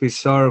sake of his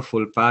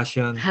sorrowful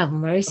passion, have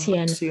mercy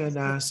on us, Mercy on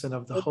us and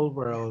of the whole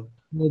world.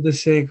 for the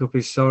sake of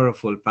his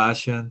sorrowful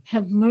passion,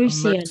 have Have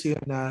mercy on mercy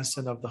on us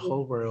and of the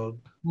whole world.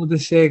 for the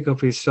sake of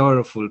his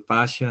sorrowful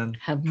passion,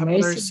 have Have mercy,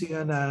 mercy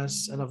on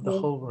us and of the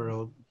whole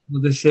world. for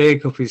the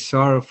sake of his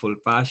sorrowful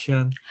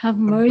passion, have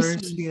Have mercy,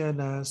 mercy on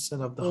us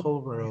and of the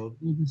whole world.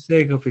 for the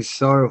sake of his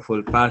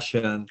sorrowful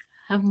passion,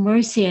 have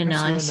mercy on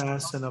Mercy us. on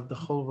us and of the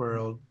whole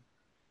world.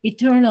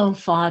 Eternal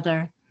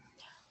Father,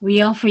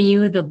 we offer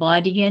you the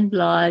body and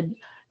blood,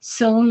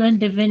 soul and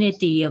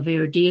divinity of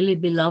your dearly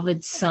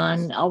beloved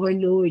Son, our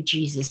Lord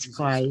Jesus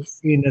Christ.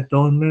 in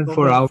atonement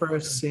for Atonement our for our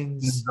and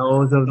sins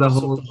those of the those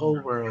whole of the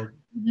whole world.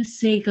 For the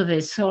sake of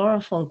his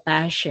sorrowful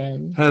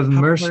passion, have Have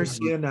mercy,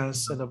 mercy on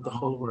us and of the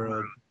whole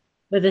world.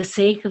 for the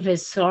sake of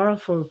his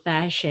sorrowful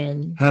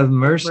passion, have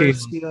mercy,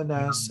 Mercy on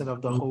us and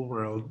of the whole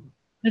world.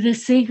 for the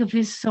sake of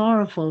his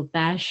sorrowful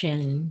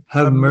passion,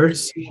 have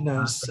mercy, on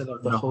us and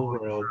of the whole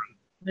world.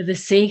 for the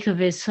sake of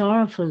his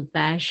sorrowful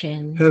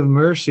passion, have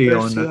mercy on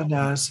Mercy us, on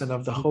us and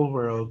of the whole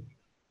world.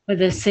 for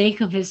the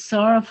sake of his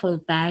sorrowful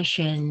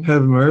passion,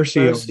 have mercy,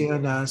 Mercy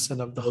on us and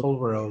of the whole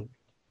world.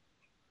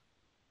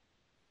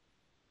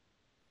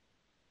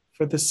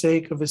 For the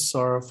sake of his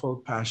sorrowful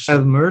have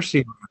passion,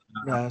 mercy,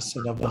 on us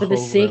and of the for the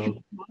whole sake of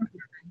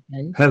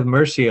world. have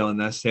mercy on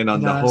us and on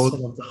On the us whole,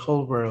 and of the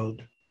whole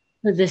world.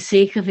 for the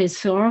sake of his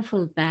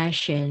sorrowful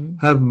passion,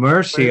 have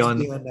mercy on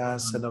Mercy on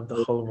us and of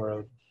the whole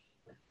world.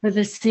 for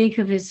the sake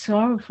of his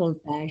sorrowful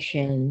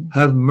passion,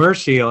 have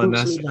mercy on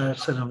us, Mercy on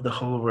us and of the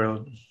whole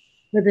world.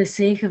 for the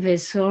sake of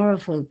his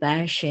sorrowful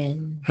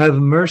passion, have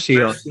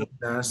mercy on Mercy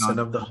on us and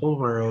of the whole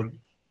world.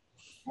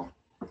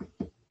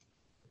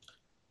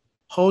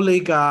 Holy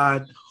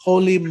God,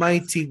 Holy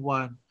Mighty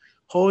One,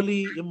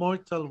 Holy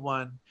Immortal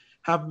One,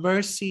 have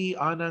mercy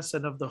on us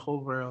and of the whole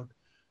world.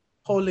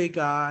 Holy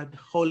God,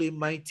 Holy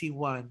Mighty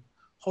One,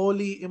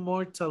 Holy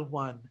Immortal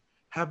One,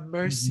 have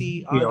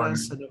mercy on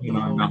us and of the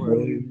whole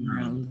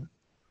world.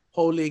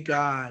 Holy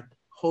God,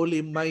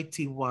 Holy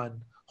Mighty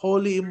One,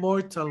 Holy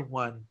Immortal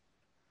One,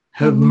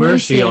 have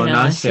mercy on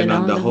us and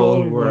on the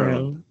whole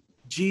world.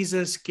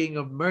 Jesus, King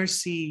of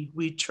mercy,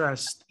 we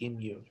trust in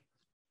you.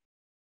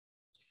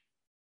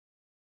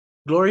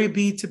 Glory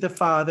be to the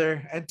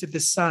Father, and to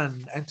the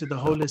Son, and to the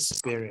Holy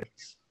Spirit.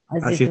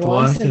 As it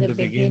was in the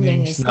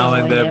beginning, is now,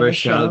 and ever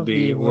shall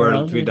be,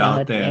 world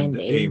without end.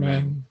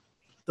 Amen.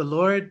 The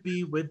Lord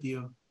be with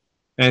you.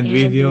 And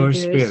with your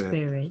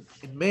spirit.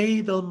 And may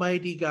the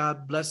Almighty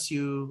God bless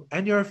you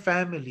and your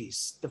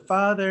families, the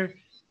Father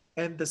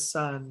and the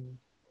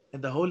Son and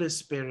the Holy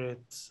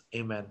Spirit.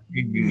 Amen.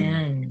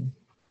 Amen.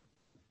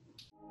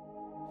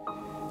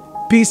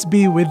 Peace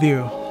be with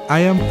you.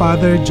 I am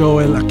Father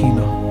Joel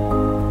Aquino.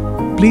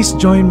 Please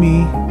join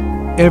me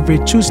every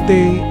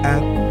Tuesday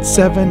at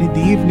 7 in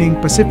the evening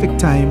Pacific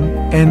Time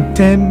and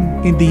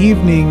 10 in the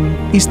evening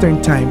Eastern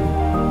Time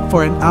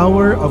for an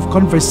hour of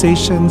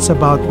conversations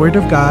about Word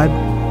of God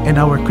and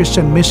our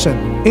Christian mission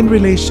in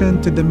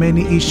relation to the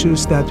many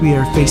issues that we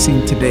are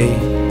facing today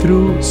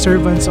through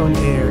Servants on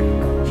Air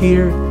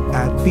here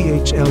at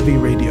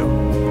PHLV Radio.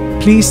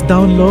 Please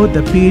download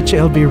the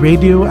PHLV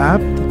Radio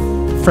app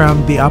from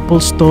the Apple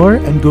Store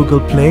and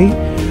Google Play,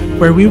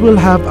 where we will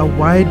have a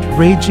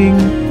wide-ranging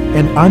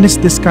and honest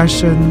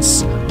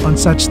discussions on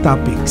such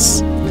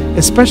topics,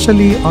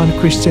 especially on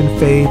Christian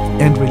faith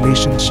and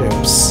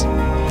relationships.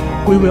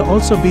 We will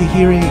also be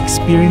hearing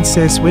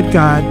experiences with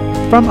God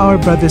from our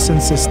brothers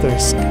and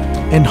sisters,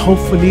 and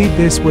hopefully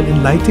this will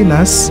enlighten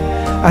us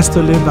as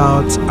to live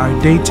out our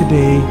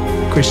day-to-day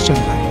Christian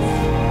life.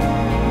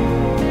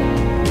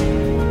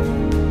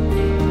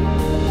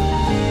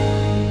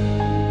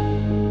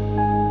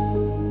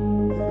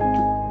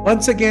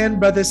 Once again,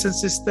 brothers and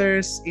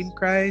sisters in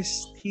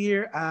Christ,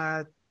 here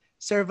at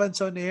Servants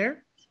on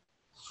Air,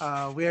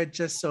 we are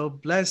just so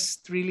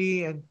blessed,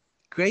 really, and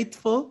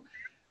grateful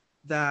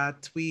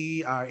that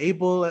we are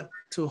able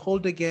to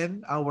hold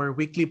again our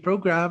weekly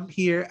program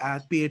here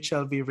at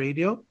PHLV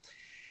Radio.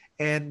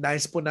 And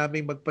nais po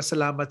namin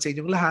magpasalamat sa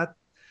inyong lahat,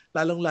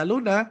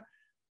 lalong-lalo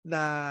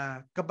na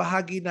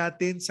kabahagi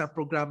natin sa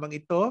programang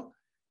ito,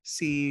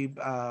 si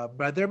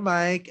Brother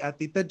Mike at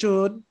Tita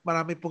June.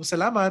 Maraming pong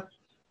salamat.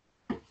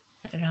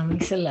 Maraming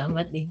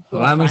salamat din po,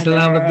 Maraming Father,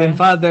 salamat din,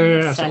 Father,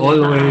 as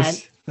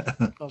always.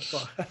 Opo.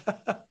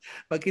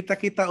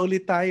 Magkita-kita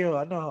ulit tayo.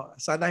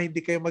 Sana hindi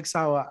kayo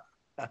magsawa.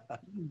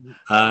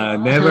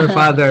 Never,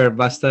 Father.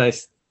 Basta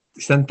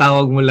isang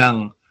tawag mo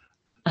lang.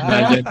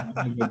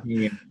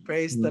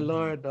 Praise the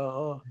Lord.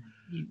 Oo.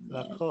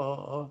 Nako,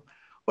 oo.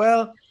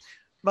 Well,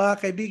 mga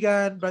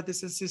kaibigan,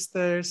 brothers and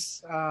sisters,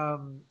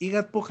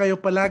 ingat po kayo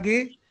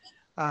palagi.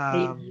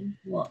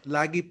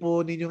 Lagi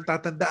po ninyong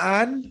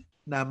tatandaan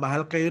na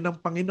mahal kayo ng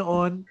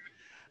Panginoon,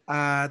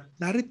 at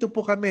narito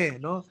po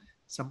kami, no?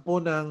 10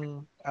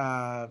 ng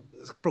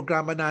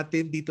programa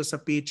natin dito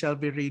sa PHLV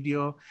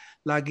Radio.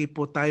 Lagi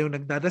po tayong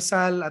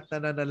nagdadasal at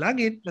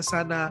nananalangin na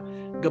sana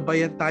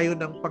gabayan tayo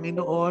ng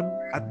Panginoon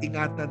at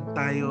ingatan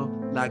tayo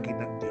lagi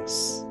ng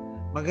Diyos.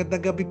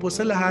 Magandang gabi po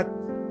sa lahat.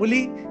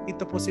 Muli,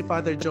 ito po si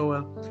Father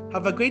Joel.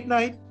 Have a great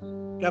night.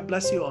 God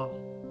bless you all.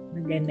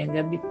 Magandang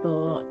gabi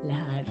po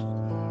lahat.